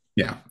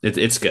 Yeah,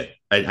 it's good.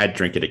 I'd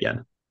drink it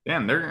again.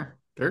 Damn, they're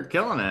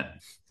killing it.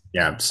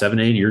 Yeah,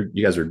 7.8.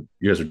 You guys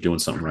are doing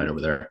something right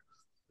over there.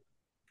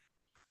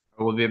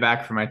 We'll be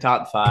back for my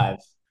top 5.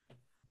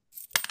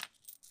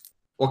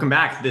 Welcome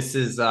back. This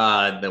is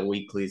the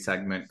weekly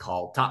segment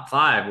called Top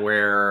 5,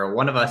 where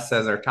one of us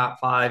says our top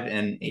 5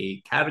 in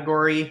a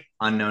category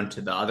unknown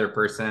to the other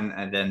person,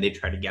 and then they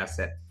try to guess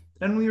it.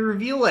 Then we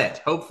reveal it.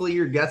 Hopefully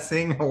you're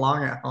guessing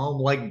along at home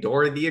like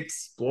Dora the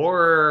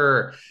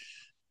Explorer.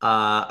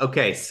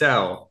 Okay,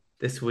 so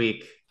this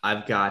week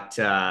I've got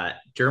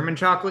German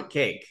chocolate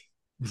cake,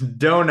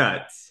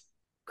 donuts,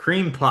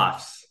 cream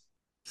puffs,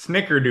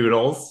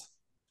 snickerdoodles,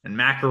 and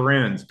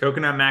macaroons,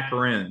 coconut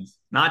macaroons.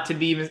 Not to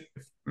be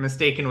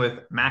mistaken with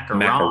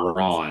macarons.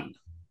 Macaron.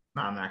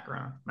 Not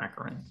macaron,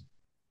 macaroons.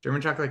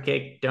 German chocolate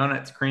cake,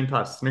 donuts, cream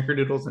puffs,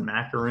 snickerdoodles, and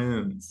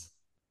macaroons.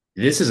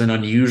 This is an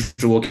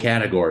unusual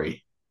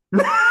category.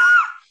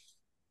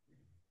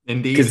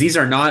 Indeed. Because these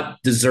are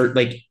not dessert.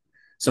 Like,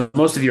 so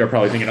most of you are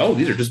probably thinking, oh,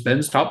 these are just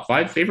Ben's top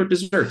 5 favorite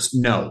desserts.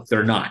 No,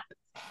 they're not.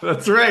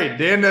 That's right.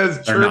 Dan knows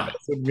churros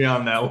would be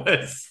on that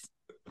list.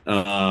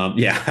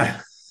 Yeah.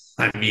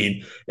 I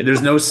mean,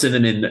 there's no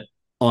cinnamon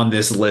on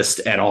this list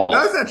at all.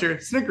 No, that's not true.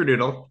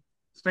 Snickerdoodle.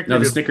 No,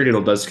 the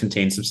snickerdoodle does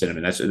contain some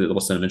cinnamon. That's a little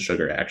cinnamon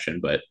sugar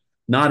action, but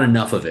not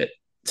enough of it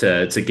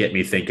to get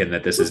me thinking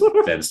that this is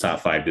Ben's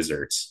top 5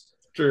 desserts.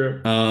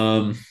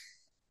 True.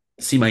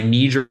 See, my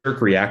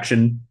knee-jerk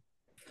reaction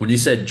when you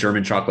said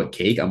German chocolate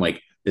cake, I'm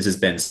like, this is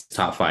Ben's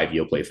top 5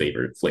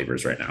 Yoplait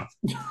flavors right now.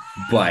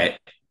 But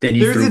then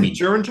you threw me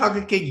German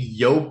chocolate cake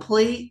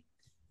Yoplait.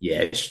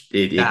 Yeah, it's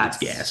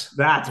gas.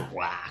 That's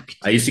whacked.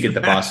 I used to get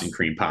the Boston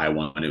cream pie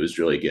one. It was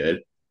really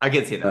good. I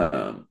can see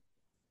that.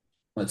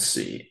 Let's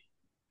see.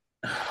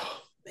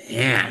 Oh,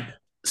 man.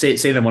 Say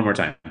them one more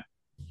time.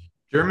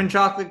 German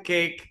chocolate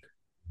cake,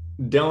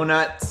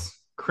 donuts,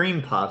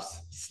 cream puffs,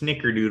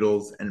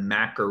 snickerdoodles, and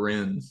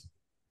macaroons.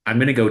 I'm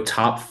going to go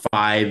top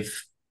 5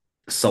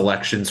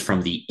 selections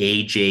from the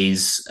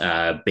AJ's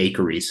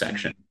bakery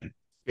section.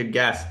 Good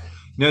guess.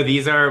 No,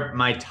 these are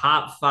my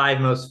top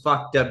 5 most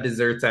fucked up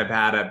desserts I've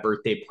had at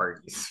birthday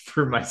parties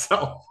for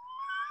myself.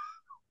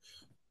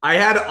 I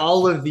had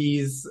all of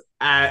these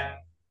at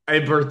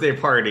a birthday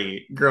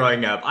party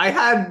growing up. I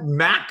had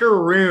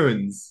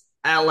macaroons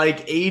at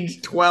like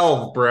age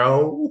 12,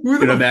 bro. You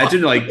can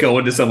imagine like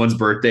going to someone's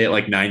birthday at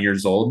like 9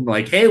 years old and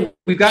like, hey,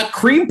 we've got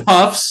cream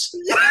puffs.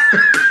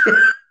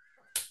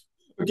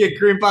 Okay,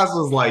 cream puffs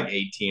was like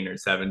 18 or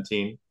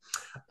 17.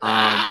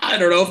 I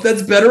don't know if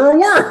that's better or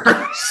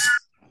worse.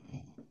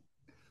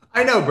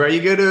 I know, bro.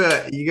 You go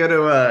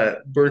to a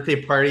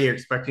birthday party, you're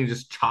expecting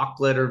just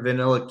chocolate or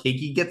vanilla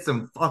cake. You get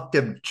some fucked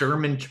up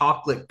German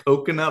chocolate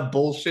coconut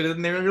bullshit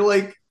in there, and you're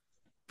like,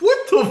 what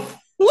the hell?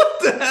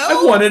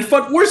 I wanted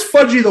where's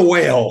Fudgy the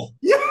Whale?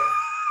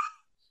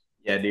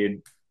 Yeah,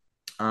 dude.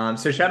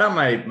 So shout out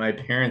my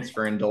parents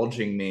for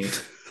indulging me.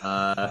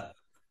 I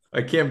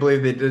can't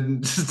believe they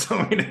didn't just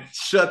tell me to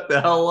shut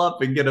the hell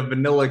up and get a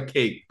vanilla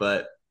cake,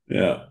 but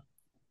yeah,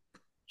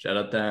 shout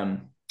out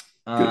them.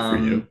 Good for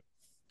you.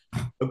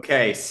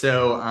 Okay,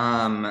 so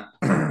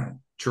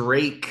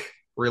Drake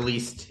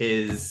released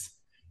his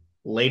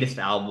latest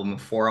album,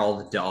 For All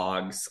the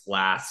Dogs,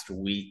 last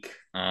week.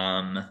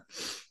 And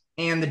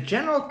the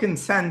general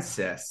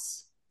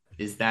consensus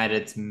is that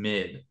it's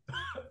mid.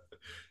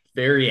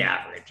 Very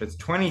average. It's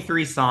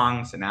 23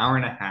 songs, an hour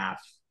and a half.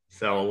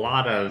 So a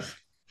lot of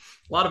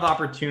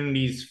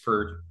opportunities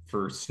for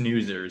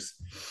snoozers.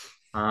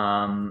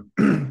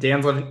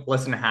 Dan's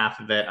listened to half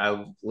of it.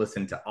 I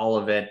listened to all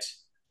of it.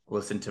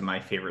 Listened to my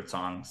favorite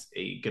songs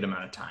a good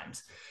amount of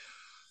times.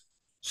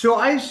 So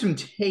I have some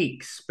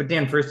takes, but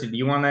Dan, first, do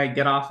you want to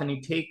get off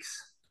any takes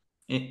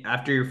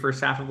after your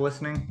first half of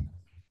listening?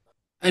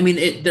 I mean,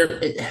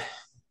 it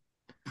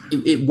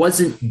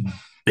wasn't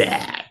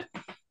bad.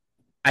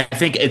 I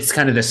think it's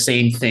kind of the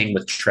same thing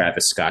with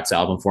Travis Scott's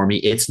album for me.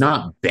 It's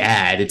not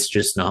bad. It's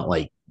just not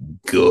like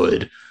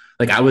good.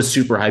 Like I was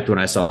super hyped when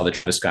I saw the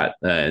Travis Scott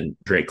and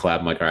Drake collab.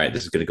 I'm like, all right,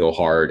 this is going to go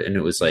hard. And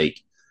it was like,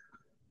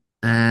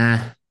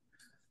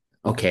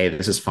 okay,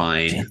 this is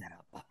fine.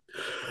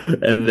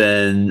 And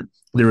then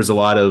there was a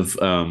lot of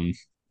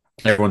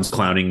everyone's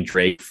clowning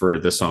Drake for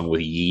the song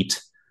with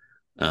Yeet.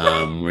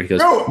 Where he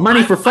goes,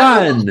 money for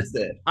fun.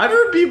 I've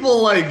heard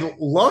people like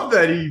love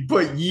that he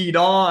put Yeet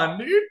on,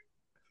 dude.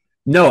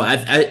 No,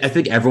 I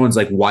think everyone's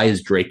like, why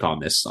is Drake on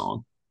this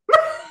song?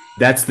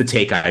 That's the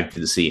take I've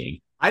been seeing.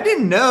 I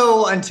didn't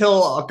know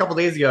until a couple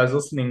days ago. I was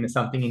listening to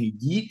something, and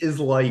Yeet is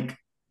like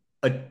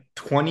a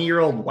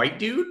 20-year-old white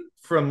dude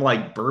from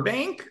like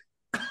Burbank.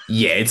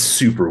 Yeah, it's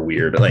super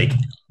weird. Like,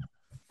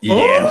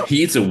 yeah,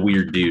 he's a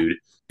weird dude.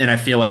 And I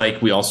feel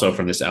like we also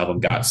from this album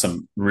got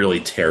some really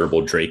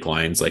terrible Drake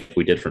lines like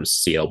we did from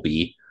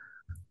CLB.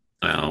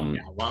 A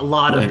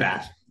lot of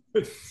that.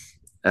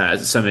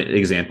 Some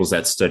examples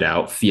that stood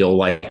out: feel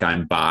like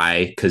I'm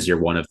bi because you're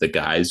one of the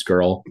guys,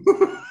 girl.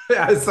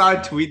 I saw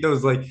a tweet that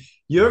was like,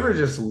 you ever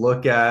just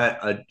look at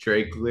a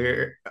Drake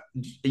lyric?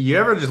 You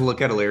ever just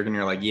look at a lyric and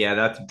you're like, yeah,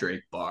 that's a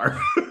Drake bar.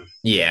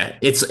 Yeah,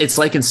 it's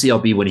like in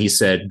CLB when he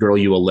said, "Girl,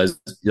 you a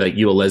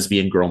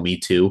lesbian, girl, me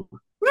too."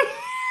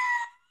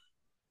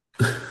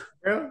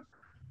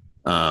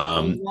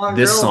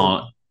 This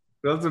song,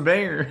 that's a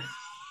banger.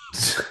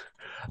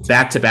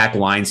 Back-to-back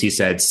lines. He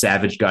said,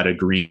 "Savage got a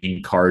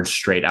green card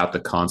straight out the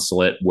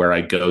consulate. Where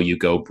I go, you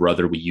go,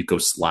 brother. We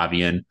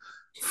Yugoslavian.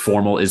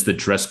 Formal is the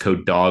dress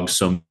code. Dog.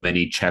 So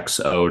many checks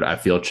owed. I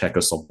feel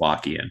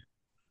Czechoslovakian."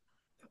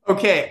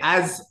 Okay,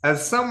 as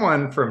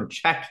someone from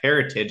Czech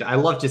heritage, I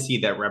love to see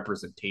that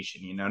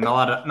representation. You know,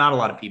 not a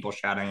lot of people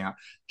shouting out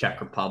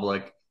Czech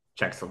Republic,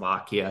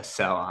 Czechoslovakia.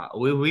 So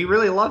we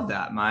really love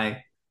that.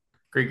 My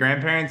great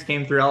grandparents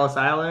came through Ellis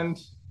Island.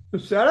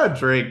 Shout out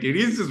Drake, dude.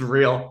 He's just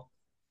real.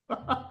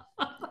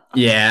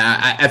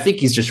 Yeah, I think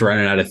he's just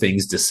running out of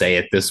things to say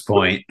at this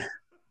point.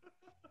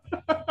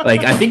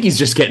 Like, I think he's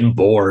just getting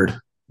bored.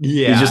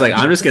 Yeah, he's just like,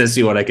 I'm just gonna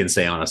see what I can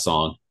say on a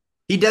song.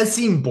 He does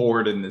seem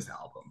bored in this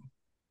album.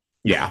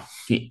 Yeah,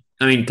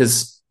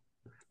 because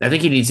I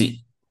think he needs to.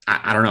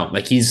 I don't know.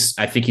 Like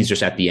I think he's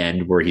just at the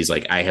end where he's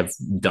like, I have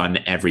done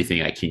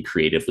everything I can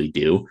creatively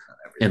do.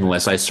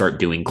 Unless I start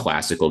doing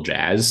classical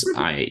jazz,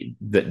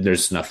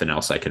 there's nothing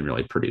else I can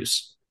really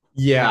produce.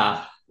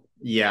 Yeah.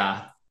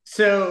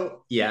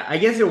 So yeah, I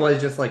guess it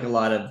was just like a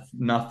lot of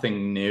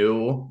nothing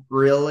new.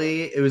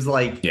 Really, it was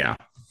like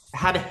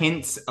had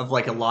hints of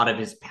like a lot of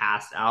his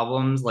past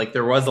albums. Like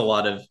there was a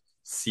lot of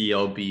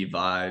CLB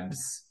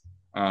vibes.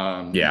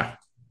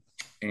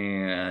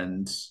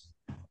 And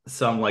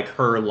some like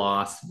Her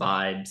Loss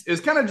vibes. It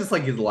was kind of just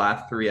like his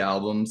last 3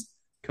 albums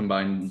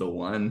combined into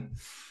one.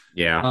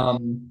 Yeah.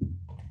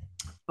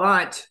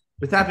 But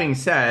with that being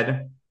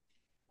said,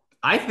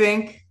 I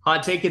think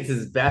Hot Take it's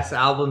his best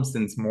album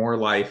since More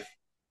Life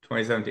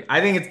 2017.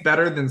 I think it's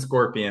better than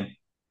Scorpion.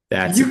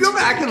 You go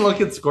back and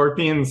look at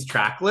Scorpion's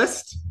track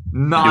list.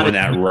 Not doing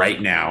that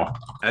right now,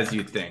 as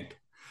you think.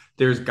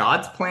 There's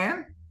God's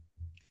Plan.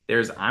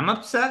 There's I'm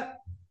Upset.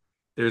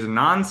 There's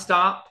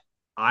Nonstop.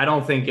 I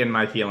don't think In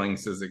My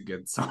Feelings is a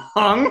good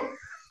song.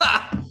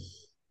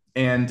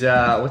 And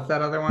what's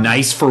that other one?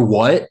 Nice for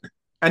What?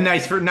 And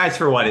Nice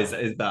for What is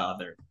the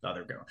other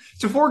good one.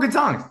 So 4 good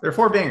songs. They're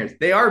 4 bangers.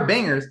 They are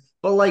bangers,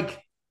 but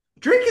like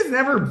Drake has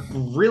never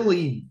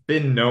really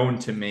been known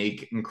to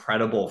make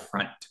incredible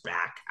front to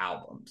back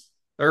albums.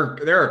 There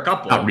are a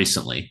couple. Not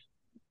recently.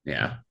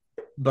 Yeah.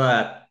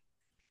 But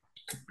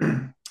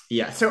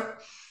yeah, so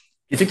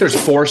you think there's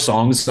 4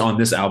 songs on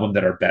this album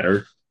that are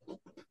better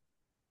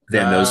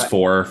than those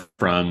 4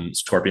 from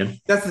Scorpion?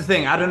 That's the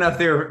thing. I don't know if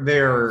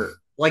they're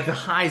like the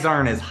highs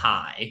aren't as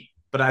high,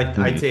 but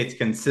I'd say it's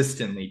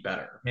consistently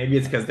better. Maybe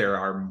it's because there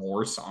are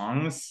more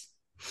songs.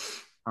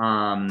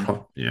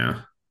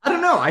 Yeah. I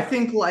don't know. I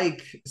think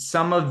like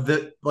some of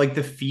the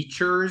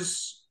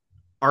features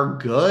are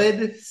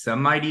good.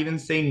 Some might even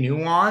say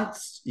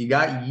nuanced. You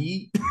got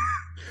Yeet.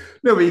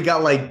 No, but you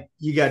got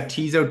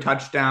Tizo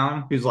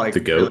Touchdown, who's like the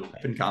GOAT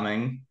up and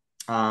coming.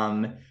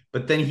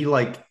 But then he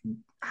like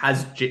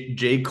has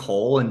J.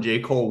 Cole, and J.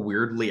 Cole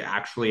weirdly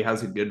actually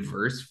has a good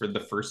verse for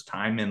the first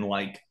time in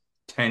like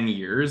 10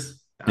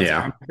 years. That's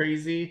kind of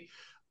crazy.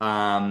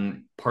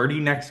 Party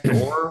Next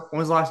Door. When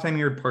was the last time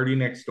you heard Party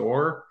Next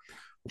Door?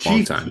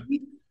 Long time.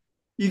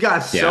 You got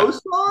So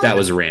Song? That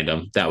was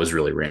random. That was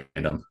really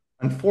random.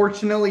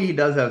 Unfortunately, he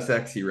does have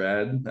Sexy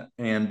Red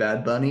and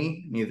Bad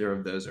Bunny. Neither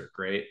of those are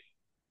great.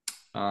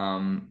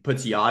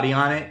 Puts Yachty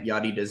on it.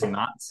 Yachty does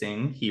not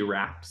sing. He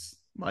raps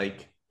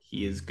like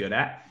he is good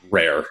at.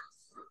 Rare.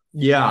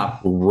 Yeah.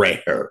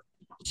 Rare.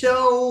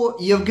 So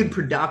you have good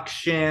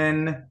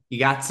production. You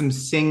got some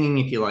singing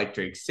if you like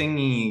Drake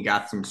singing. You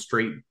got some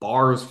straight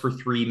bars for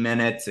 3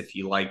 minutes if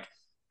you like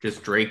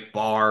just Drake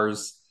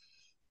bars.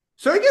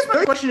 So I guess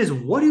my question is,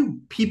 what do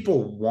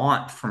people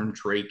want from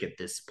Drake at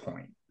this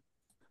point?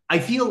 I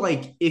feel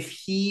like if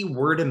he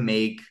were to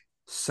make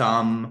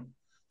some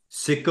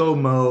Sicko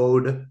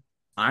Mode,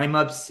 I'm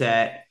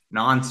Upset,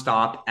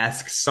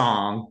 Nonstop-esque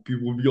song,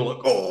 people would be like,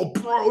 oh,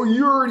 bro,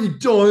 you already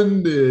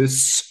done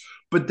this.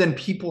 But then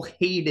people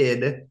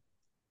hated,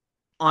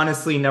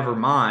 honestly,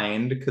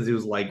 Nevermind, because it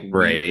was like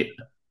weird,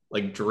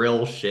 like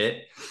drill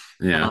shit.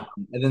 Yeah.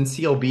 And then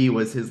CLB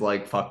was his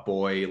like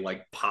fuckboy,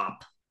 like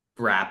pop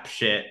rap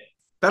shit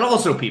that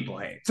also people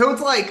hate. So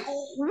it's like,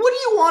 what do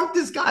you want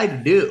this guy to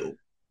do?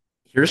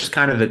 Here's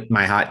kind of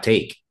my hot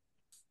take.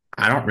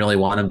 I don't really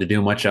want him to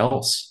do much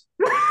else.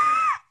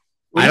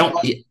 I don't.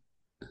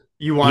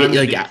 You want him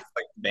to do like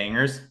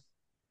bangers?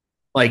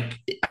 Like,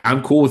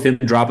 I'm cool with him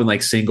dropping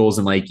like singles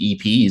and like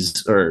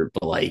EPs,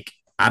 but like,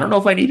 I don't know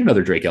if I need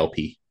another Drake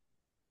LP.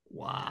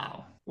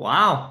 Wow.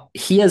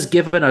 He has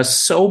given us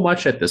so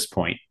much at this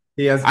point.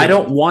 I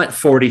don't want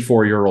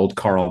 44-year-old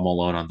Karl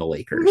Malone on the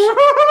Lakers.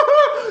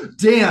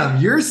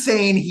 Damn, you're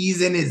saying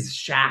he's in his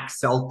Shaq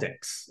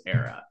Celtics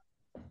era.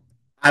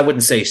 I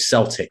wouldn't say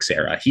Celtics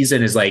era. He's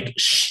in his like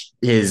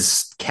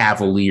his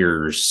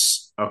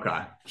Cavaliers.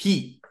 Okay.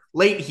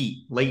 Late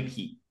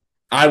Heat.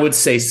 I would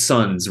say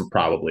Suns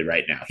probably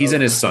right now. He's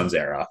in his Suns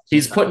era.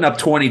 He's putting up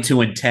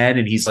 22 and 10,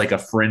 and he's like a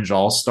fringe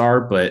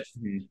all-star, but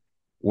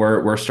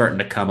we're starting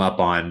to come up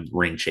on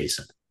ring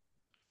chasing.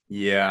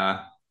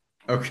 Yeah.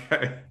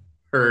 Okay.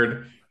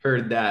 Heard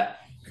that.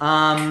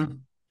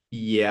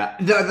 Yeah.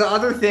 The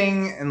other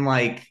thing, and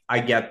like I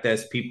get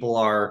this, people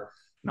are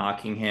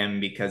knocking him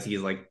because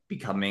he's like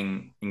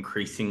becoming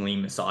increasingly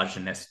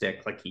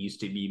misogynistic. Like he used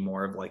to be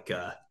more of like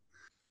a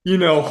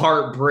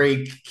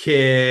heartbreak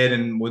kid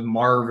and with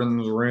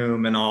Marvin's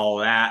Room and all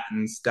that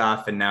and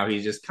stuff. And now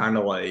he's just kind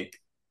of like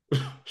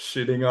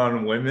shitting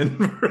on women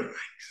for like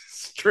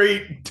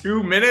straight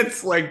 2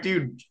 minutes. Like,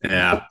 dude, what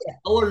the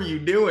hell are you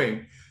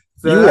doing?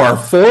 So you are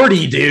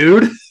 40,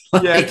 dude.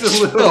 Like, yeah, it's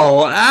a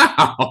little.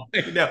 Ow.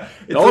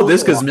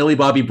 This because Millie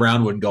Bobby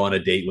Brown wouldn't go on a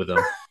date with him.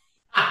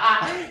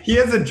 He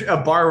has a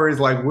bar where he's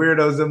like,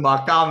 weirdos in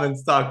my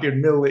comments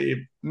talking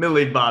Millie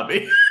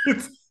Bobby.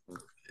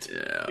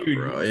 Yeah, dude,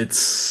 bro, you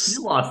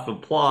lost the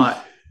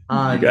plot.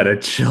 You gotta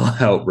chill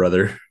out,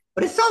 brother.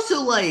 But it's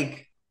also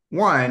like,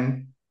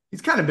 one,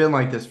 he's kind of been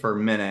like this for a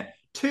minute.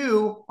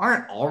 Two,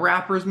 aren't all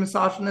rappers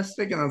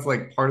misogynistic? And that's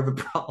like part of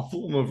the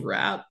problem of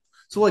rap.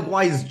 So like,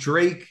 why is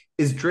Drake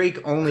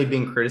only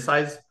being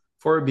criticized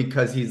for it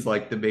because he's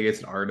like the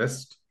biggest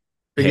artist?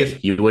 Hey,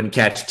 you wouldn't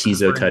catch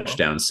Tizo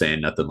Touchdown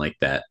saying nothing like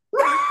that.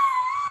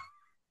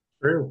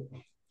 True.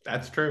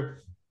 That's true.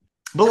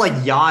 But like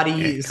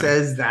Yachty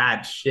says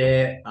that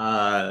shit.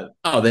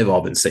 They've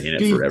all been saying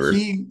it forever.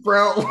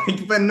 Bro,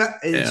 like, but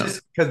it's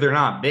just because they're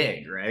not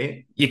big,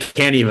 right? You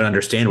can't even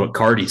understand what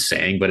Cardi's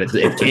saying, but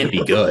it can't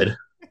be good.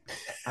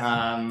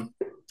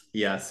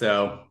 Yeah,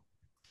 so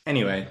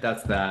anyway,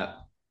 that's that.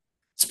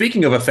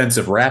 Speaking of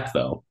offensive rap,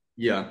 though.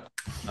 Yeah.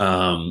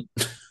 I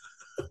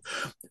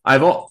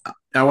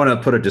want to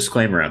put a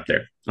disclaimer out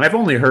there. I've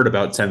only heard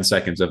about 10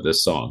 seconds of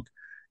this song.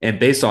 And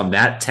based on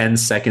that 10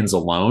 seconds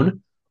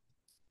alone,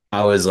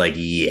 I was like,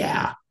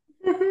 yeah,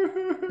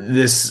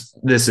 this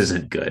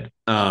isn't good.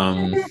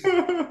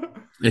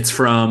 It's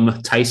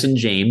from Tyson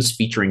James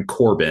featuring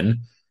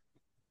Corbin,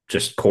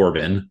 just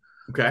Corbin.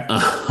 Okay.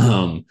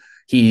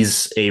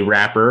 He's a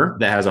rapper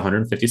that has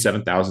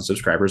 157,000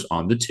 subscribers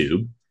on the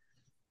tube.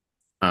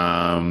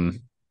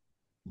 I'm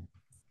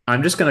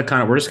just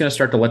gonna we're just gonna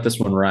start to let this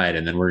one ride,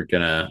 and then we're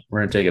gonna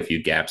take a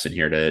few gaps in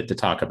here to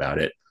talk about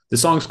it. The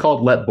song's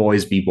called "Let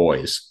Boys Be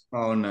Boys."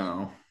 Oh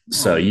no!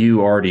 So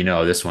you already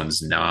know this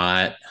one's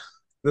not.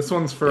 This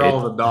one's for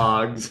all the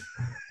dogs.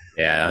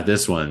 Yeah,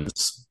 this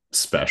one's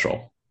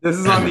special. This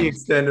is on the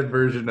extended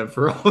version of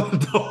For All the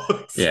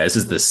Dogs. Yeah, this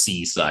is the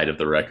C side of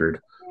the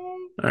record.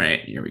 All right,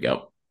 here we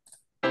go.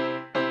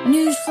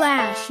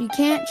 Newsflash, you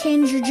can't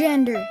change your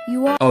gender.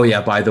 You are. Oh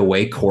yeah, by the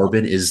way,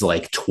 Corbin is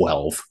like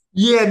 12.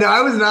 Yeah, no,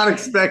 I was not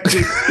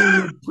expecting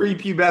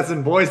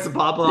prepubescent boys to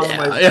pop on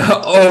my. Yeah.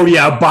 Oh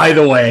yeah, by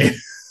the way.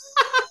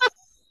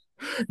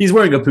 He's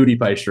wearing a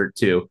PewDiePie shirt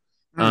too.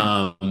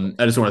 I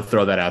just want to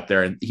throw that out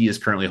there. And he is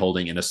currently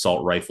holding an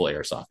assault rifle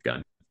airsoft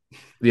gun.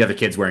 The other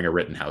kid's wearing a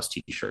Rittenhouse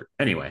t-shirt.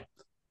 Anyway.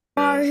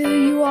 You are who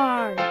you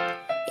are.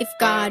 If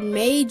God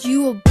made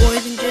you a boy,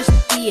 then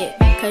just be it.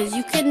 Cause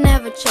you can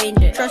never change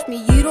it. Trust me,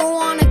 you don't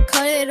want to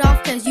cut it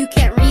off cause you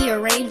can't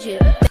rearrange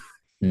it.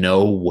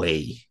 No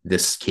way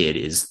this kid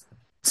is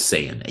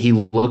saying that. He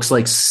looks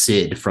like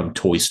Sid from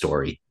Toy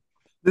Story.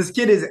 This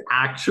kid is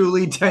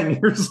actually 10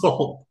 years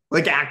old.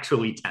 Like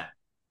actually 10.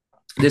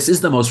 This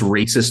is the most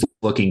racist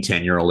looking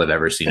 10-year-old I've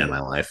ever seen in my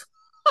life.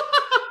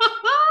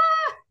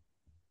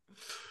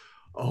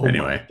 Oh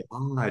anyway.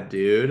 My God,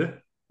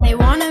 dude. They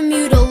want to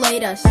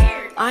mutilate us.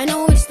 I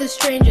know it's the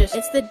strangest.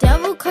 It's the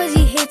devil cause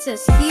he hates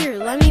us. Here,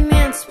 let me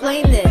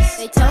mansplain this.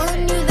 They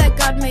telling you that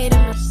God made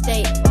a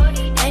mistake.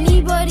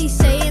 Anybody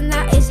saying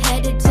that is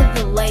headed to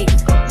the lake.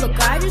 Look,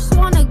 I just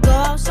want to go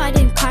outside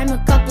and climb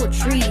a couple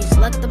trees.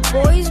 Let the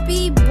boys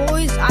be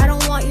boys. I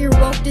don't want your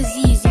woke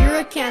disease. You're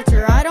a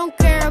cancer. I don't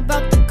care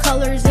about the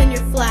colors in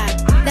your flag.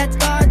 That's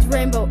God's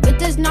rainbow. It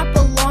does not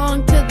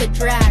belong to the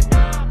drag.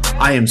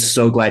 I am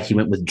so glad he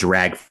went with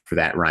drag for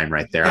that rhyme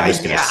right there. I'm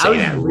just going to say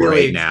that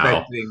really right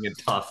now.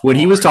 When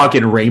he was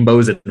talking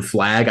rainbows and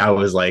flag, I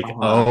was like,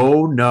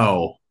 oh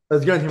no. I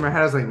was going through my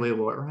head. I was like, wait,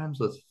 what rhymes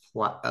with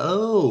flag?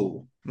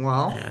 Oh,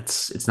 well. Yeah,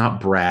 it's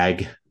not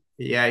brag.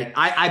 Yeah,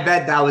 I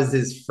bet that was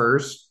his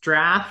first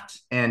draft,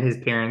 and his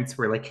parents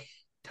were like,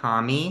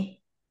 Toby,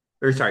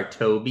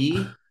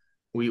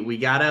 we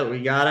gotta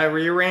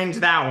rearrange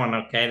that one,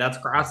 okay? That's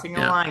crossing a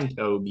line,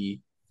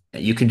 Toby.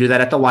 You can do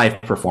that at the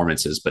live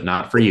performances, but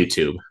not for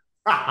YouTube.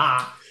 But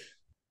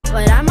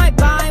I might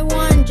buy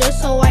one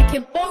just so I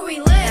can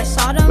live. I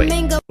saw the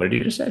mango. What did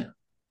you just say?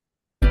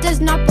 It does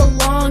not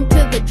belong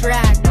to the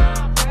drag.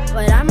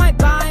 But I might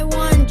buy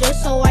one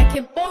just so I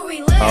can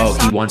live. Oh,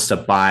 he wants to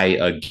buy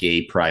a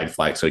gay pride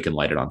flag so he can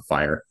light it on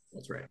fire.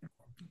 That's right.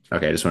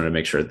 Okay, I just wanted to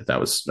make sure that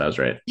was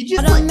right. You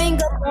just like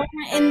mango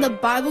in the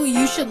Bible.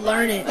 You should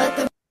learn it.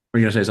 Were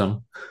you gonna say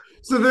something?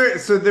 So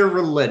they're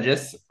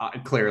religious,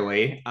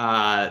 clearly.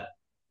 And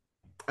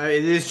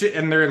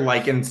they're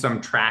like in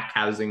some track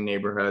housing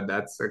neighborhood.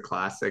 That's a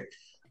classic.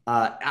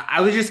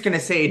 I was just gonna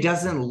say it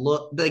doesn't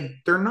look like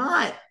they're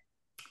not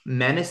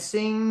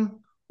menacing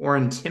or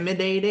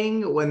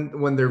intimidating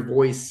when their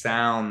voice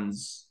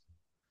sounds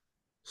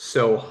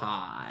so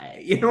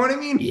high. You know what I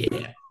mean?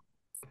 Yeah.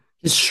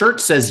 His shirt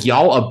says,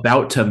 "Y'all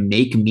about to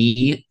make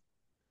me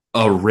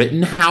a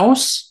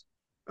Rittenhouse."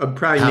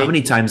 Probably how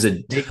many times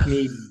a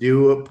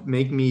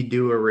make me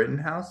do a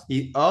Rittenhouse?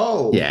 Yeah,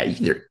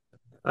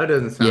 that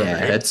doesn't sound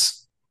right.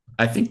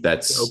 I think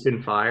that's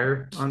open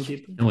fire on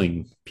people.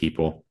 Killing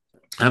people.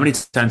 How many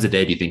times a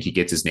day do you think he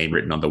gets his name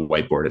written on the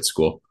whiteboard at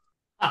school?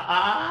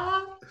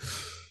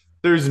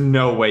 There's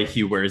no way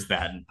he wears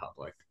that in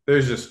public.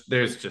 There's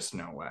just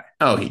no way.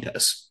 Oh, he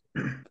does.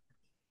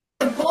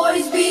 The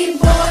boys be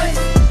boys.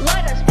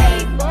 Let us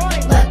be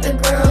boys. Let the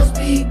girls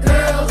be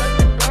girls.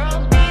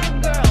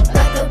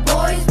 Let the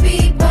boys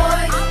be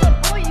boys. I'm a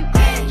boy, you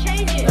can't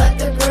change it. Let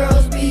the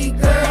girls be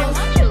girls.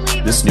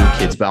 This new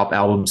Kids Bop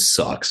album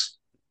sucks.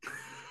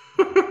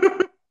 Let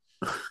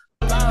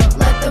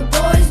the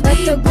boys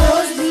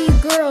be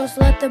girls.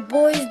 Let the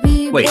boys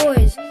be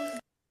boys.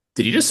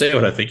 Did you just say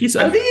what I think he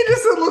said? I think he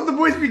just said, let the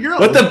boys be girls.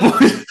 Let the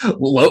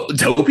boys...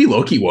 Toby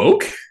Loki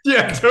woke?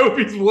 Yeah,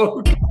 Toby's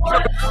woke.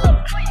 Let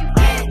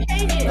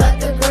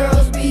the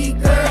girls be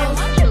girls.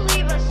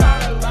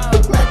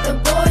 Let the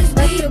boys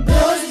be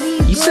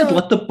girls. He said,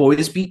 let the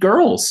boys be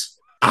girls.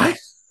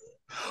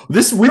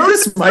 This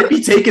might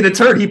be taking a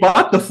turn. He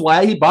bought the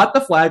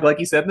flag like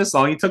he said in the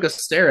song. He took a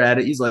stare at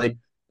it. He's like,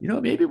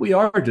 maybe we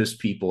are just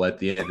people at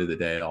the end of the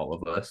day, all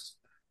of us.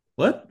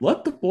 Let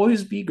the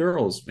boys be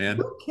girls, man.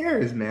 Who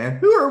cares, man?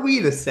 Who are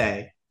we to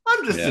say?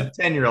 I'm just a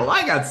 10-year-old.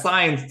 I got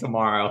science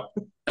tomorrow.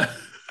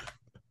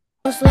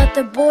 Let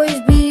the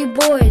boys be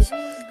boys.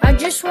 I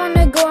just want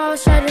to go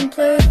outside and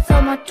play with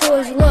all my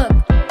toys. Look,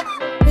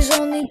 there's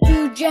only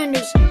two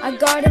genders. I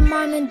got a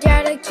mom and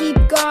dad. I keep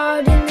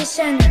God in the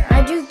center.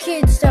 I do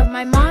kid stuff.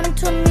 My mom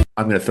told me.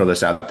 I'm going to throw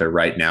this out there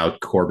right now,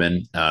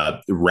 Corbin.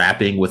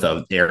 Rapping with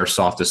an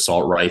airsoft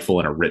assault rifle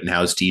and a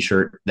Rittenhouse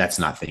T-shirt, that's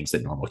not things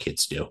that normal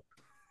kids do.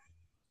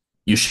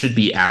 You should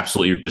be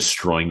absolutely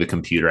destroying the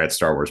computer at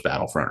Star Wars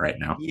Battlefront right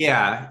now.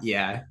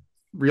 Yeah.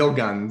 Real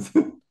guns.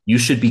 You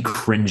should be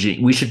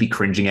cringing. We should be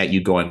cringing at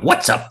you going,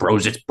 "What's up,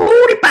 bros? It's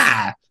booty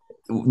pie."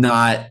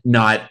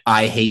 Not,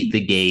 I hate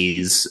the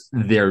gays.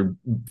 Their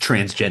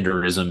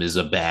transgenderism is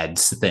a bad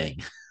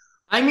thing.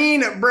 I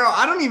mean, bro,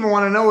 I don't even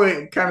want to know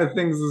what kind of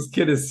things this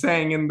kid is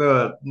saying in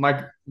the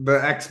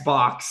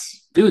Xbox.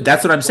 Dude,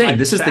 that's what I'm saying.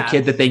 This chat. Is the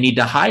kid that they need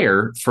to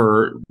hire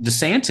for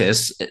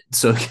DeSantis.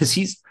 So, because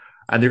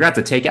they're going to have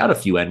to take out a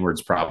few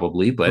N-words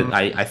probably, but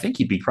I think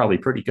he'd be probably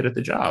pretty good at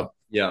the job.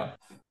 Yeah.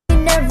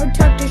 Never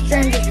talk to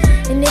strangers,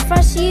 and if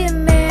I see a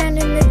man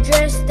in a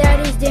dress, that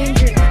is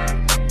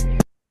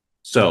dangerous.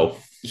 So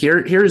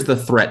here's the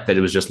threat that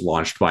it was just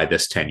launched by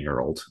this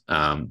 10-year-old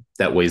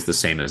that weighs the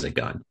same as a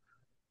gun.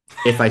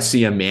 If I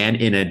see a man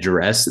in a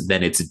dress,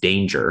 then it's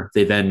danger.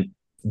 They then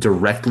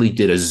directly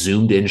did a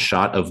zoomed in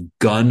shot of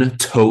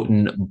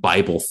gun-toting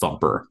Bible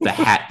thumper, the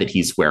hat that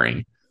he's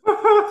wearing.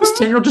 This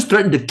 10-year-old just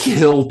threatened to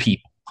kill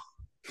people.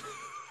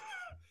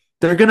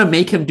 They're going to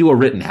make him do a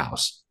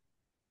Rittenhouse.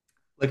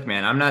 Look,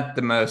 man, I'm not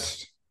the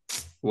most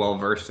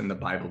well-versed in the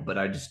Bible, but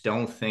I just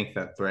don't think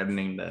that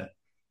threatening to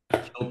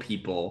kill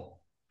people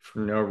for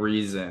no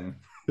reason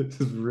is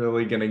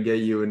really going to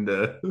get you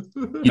into...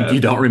 You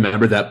don't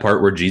remember that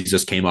part where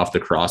Jesus came off the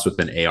cross with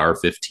an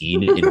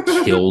AR-15 and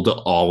killed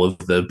all of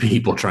the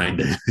people trying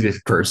to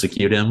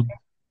persecute him?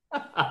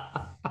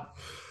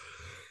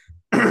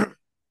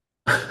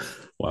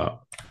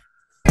 Wow.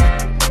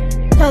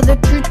 Tell the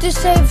truth to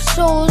save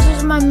souls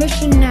is my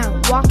mission now.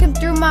 Walking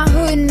through my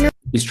hood and...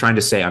 He's trying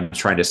to say, I'm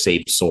trying to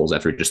save souls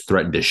after he just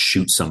threatened to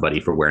shoot somebody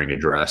for wearing a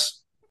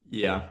dress.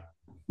 Yeah.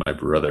 My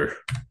brother.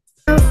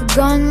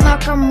 Gun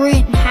like I'm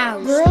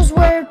Rittenhouse. Girls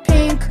wear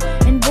pink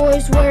and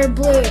boys wear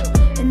blue.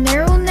 And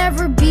there will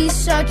never be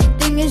such a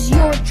thing as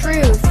your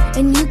truth.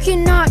 And you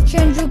cannot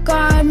change what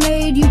God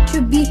made you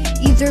to be.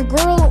 Either a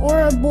girl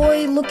or a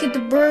boy. Look at the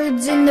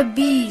birds and the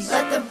bees.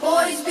 Let the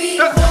boys be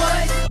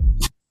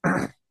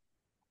boys.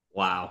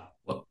 Wow.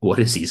 What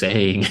is he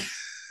saying?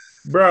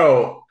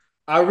 Bro,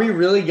 are we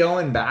really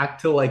going back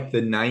to like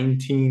the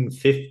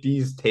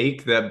 1950s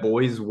take that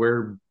boys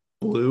wear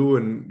blue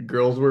and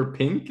girls wear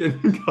pink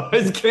and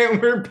guys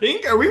can't wear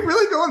pink? Are we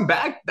really going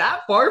back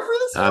that far for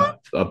this one?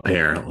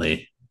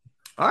 Apparently.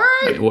 All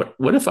right.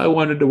 What if I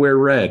wanted to wear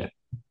red?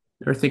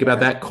 Ever think about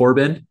that,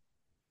 Corbin?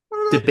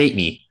 Debate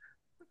me.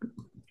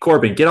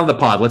 Corbin, get on the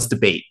pod. Let's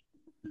debate.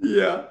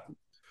 Yeah.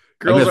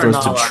 I'm going to throw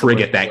some trig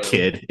at that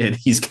kid, and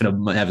he's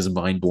going to have his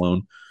mind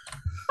blown.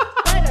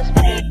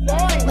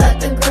 Let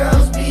the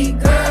girls be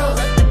girls.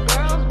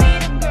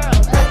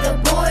 Let the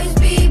boys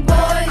be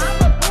boys.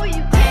 I'm a boy,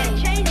 you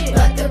can't change it.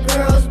 Let the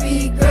girls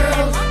be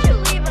girls. Why don't you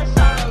leave us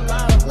all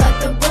alone? Let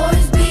the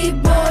boys be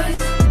boys.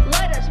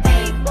 Let us be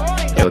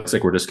boys. It looks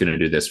like we're just going to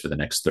do this for the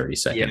next 30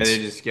 seconds. Yeah,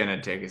 they're just going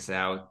to take us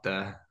out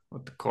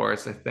with the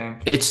chorus, I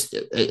think.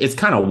 It's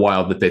kind of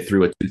wild that they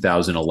threw a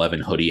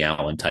 2011 Hoodie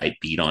Allen type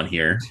beat on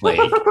here. Like,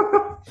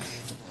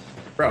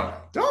 bro,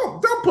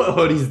 don't put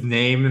Hoodie's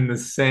name in the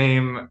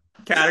same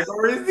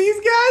category as these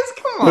guys.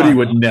 Come on. Hoodie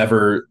would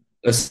never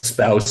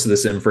espouse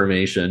this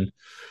information.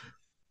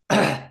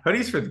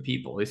 Hoodie's for the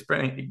people. He's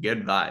spreading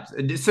good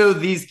vibes. So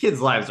these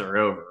kids' lives are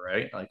over,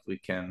 right? Like we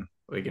can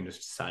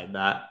just decide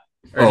that.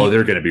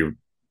 They're going to be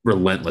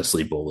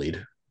relentlessly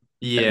bullied.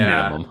 Yeah.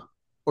 At minimum.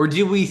 Or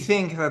do we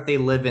think that they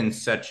live in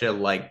such a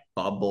like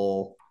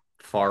bubble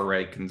far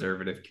right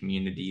conservative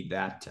community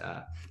that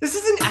this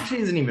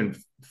isn't even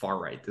far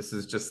right. This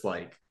is just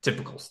like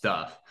typical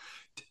stuff.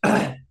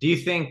 Do you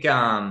think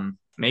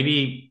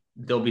maybe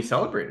they'll be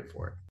celebrated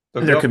for it?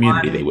 In their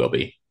community, they will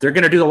be. They're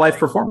going to do the live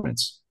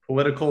performance.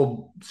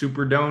 Political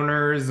super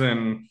donors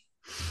and,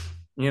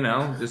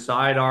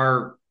 decide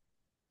our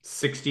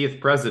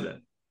 60th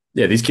president.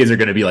 Yeah, these kids are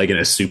going to be like in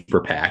a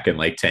super PAC in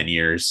like 10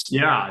 years.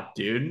 Yeah,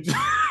 dude.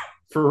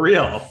 For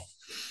real.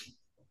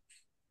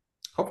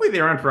 Hopefully they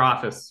run for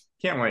office.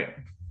 Can't wait.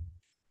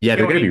 Yeah,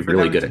 they're going to be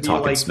really good at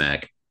talking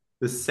smack.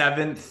 The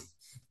 7th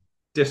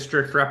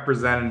district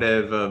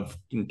representative of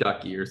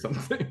Kentucky or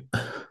something.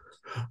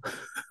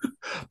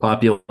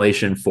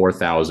 Population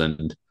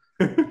 4,000.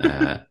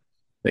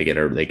 They get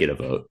a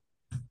vote.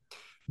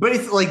 But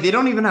it's like they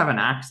don't even have an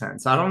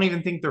accent. So I don't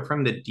even think they're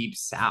from the deep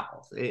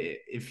south.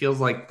 It feels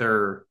like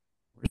they're...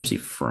 Where's he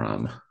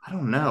from? I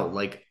don't know.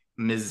 Like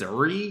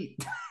Missouri?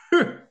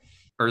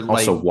 Or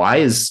also,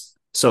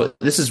 so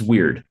this is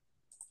weird.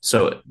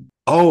 So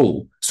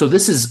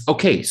this is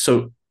okay.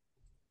 So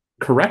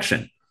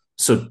correction.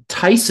 So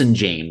Tyson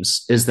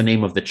James is the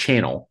name of the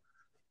channel.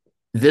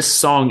 This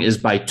song is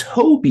by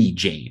Toby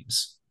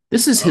James.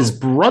 This is his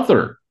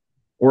brother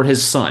or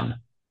his son.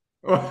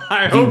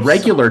 The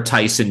regular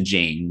Tyson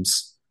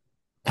James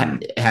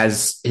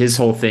has his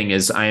whole thing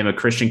is I am a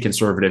Christian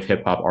conservative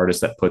hip hop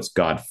artist that puts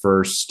God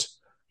first.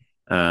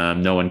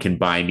 No one can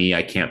buy me.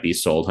 I can't be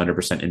sold.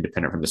 100%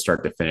 independent from the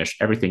start to finish.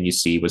 Everything you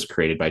see was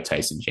created by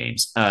Tyson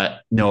James.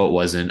 No, it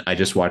wasn't. I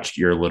just watched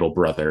your little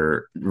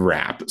brother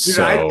rap. Dude,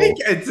 so I think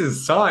it's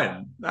his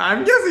son.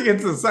 I'm guessing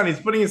it's his son. He's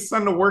putting his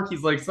son to work.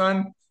 He's like,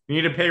 son, you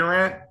need to pay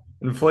rent.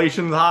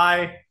 Inflation's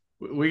high.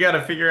 We got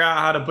to figure out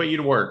how to put you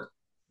to work.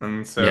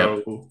 And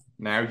so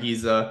now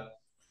he's a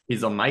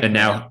mic and man.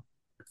 now,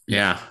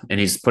 yeah, and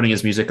he's putting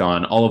his music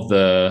on all of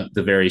the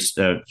very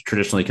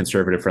traditionally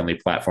conservative friendly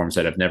platforms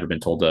that have never been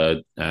told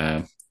to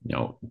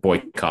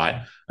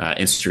boycott: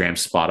 Instagram,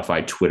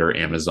 Spotify, Twitter,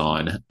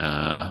 Amazon,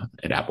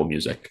 and Apple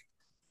Music.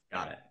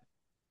 Got it.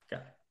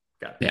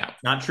 Yeah,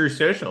 Not True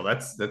Social.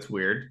 That's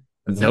weird.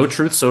 No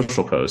Truth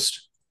Social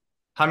post.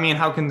 I mean,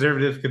 how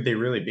conservative could they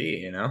really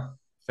be? If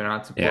they're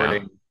not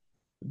supporting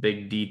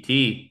big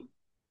DT.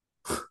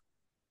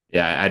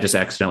 Yeah, I just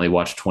accidentally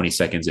watched 20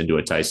 seconds into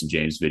a Tyson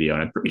James video,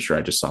 and I'm pretty sure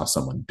I just saw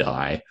someone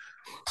die.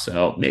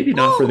 So maybe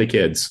not for the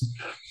kids.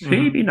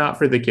 Maybe not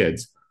for the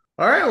kids.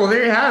 All right, well,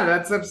 there you have it.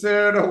 That's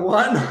episode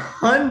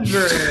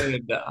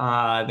 100.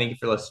 Thank you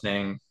for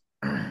listening.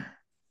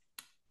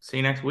 See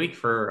you next week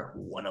for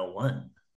 101.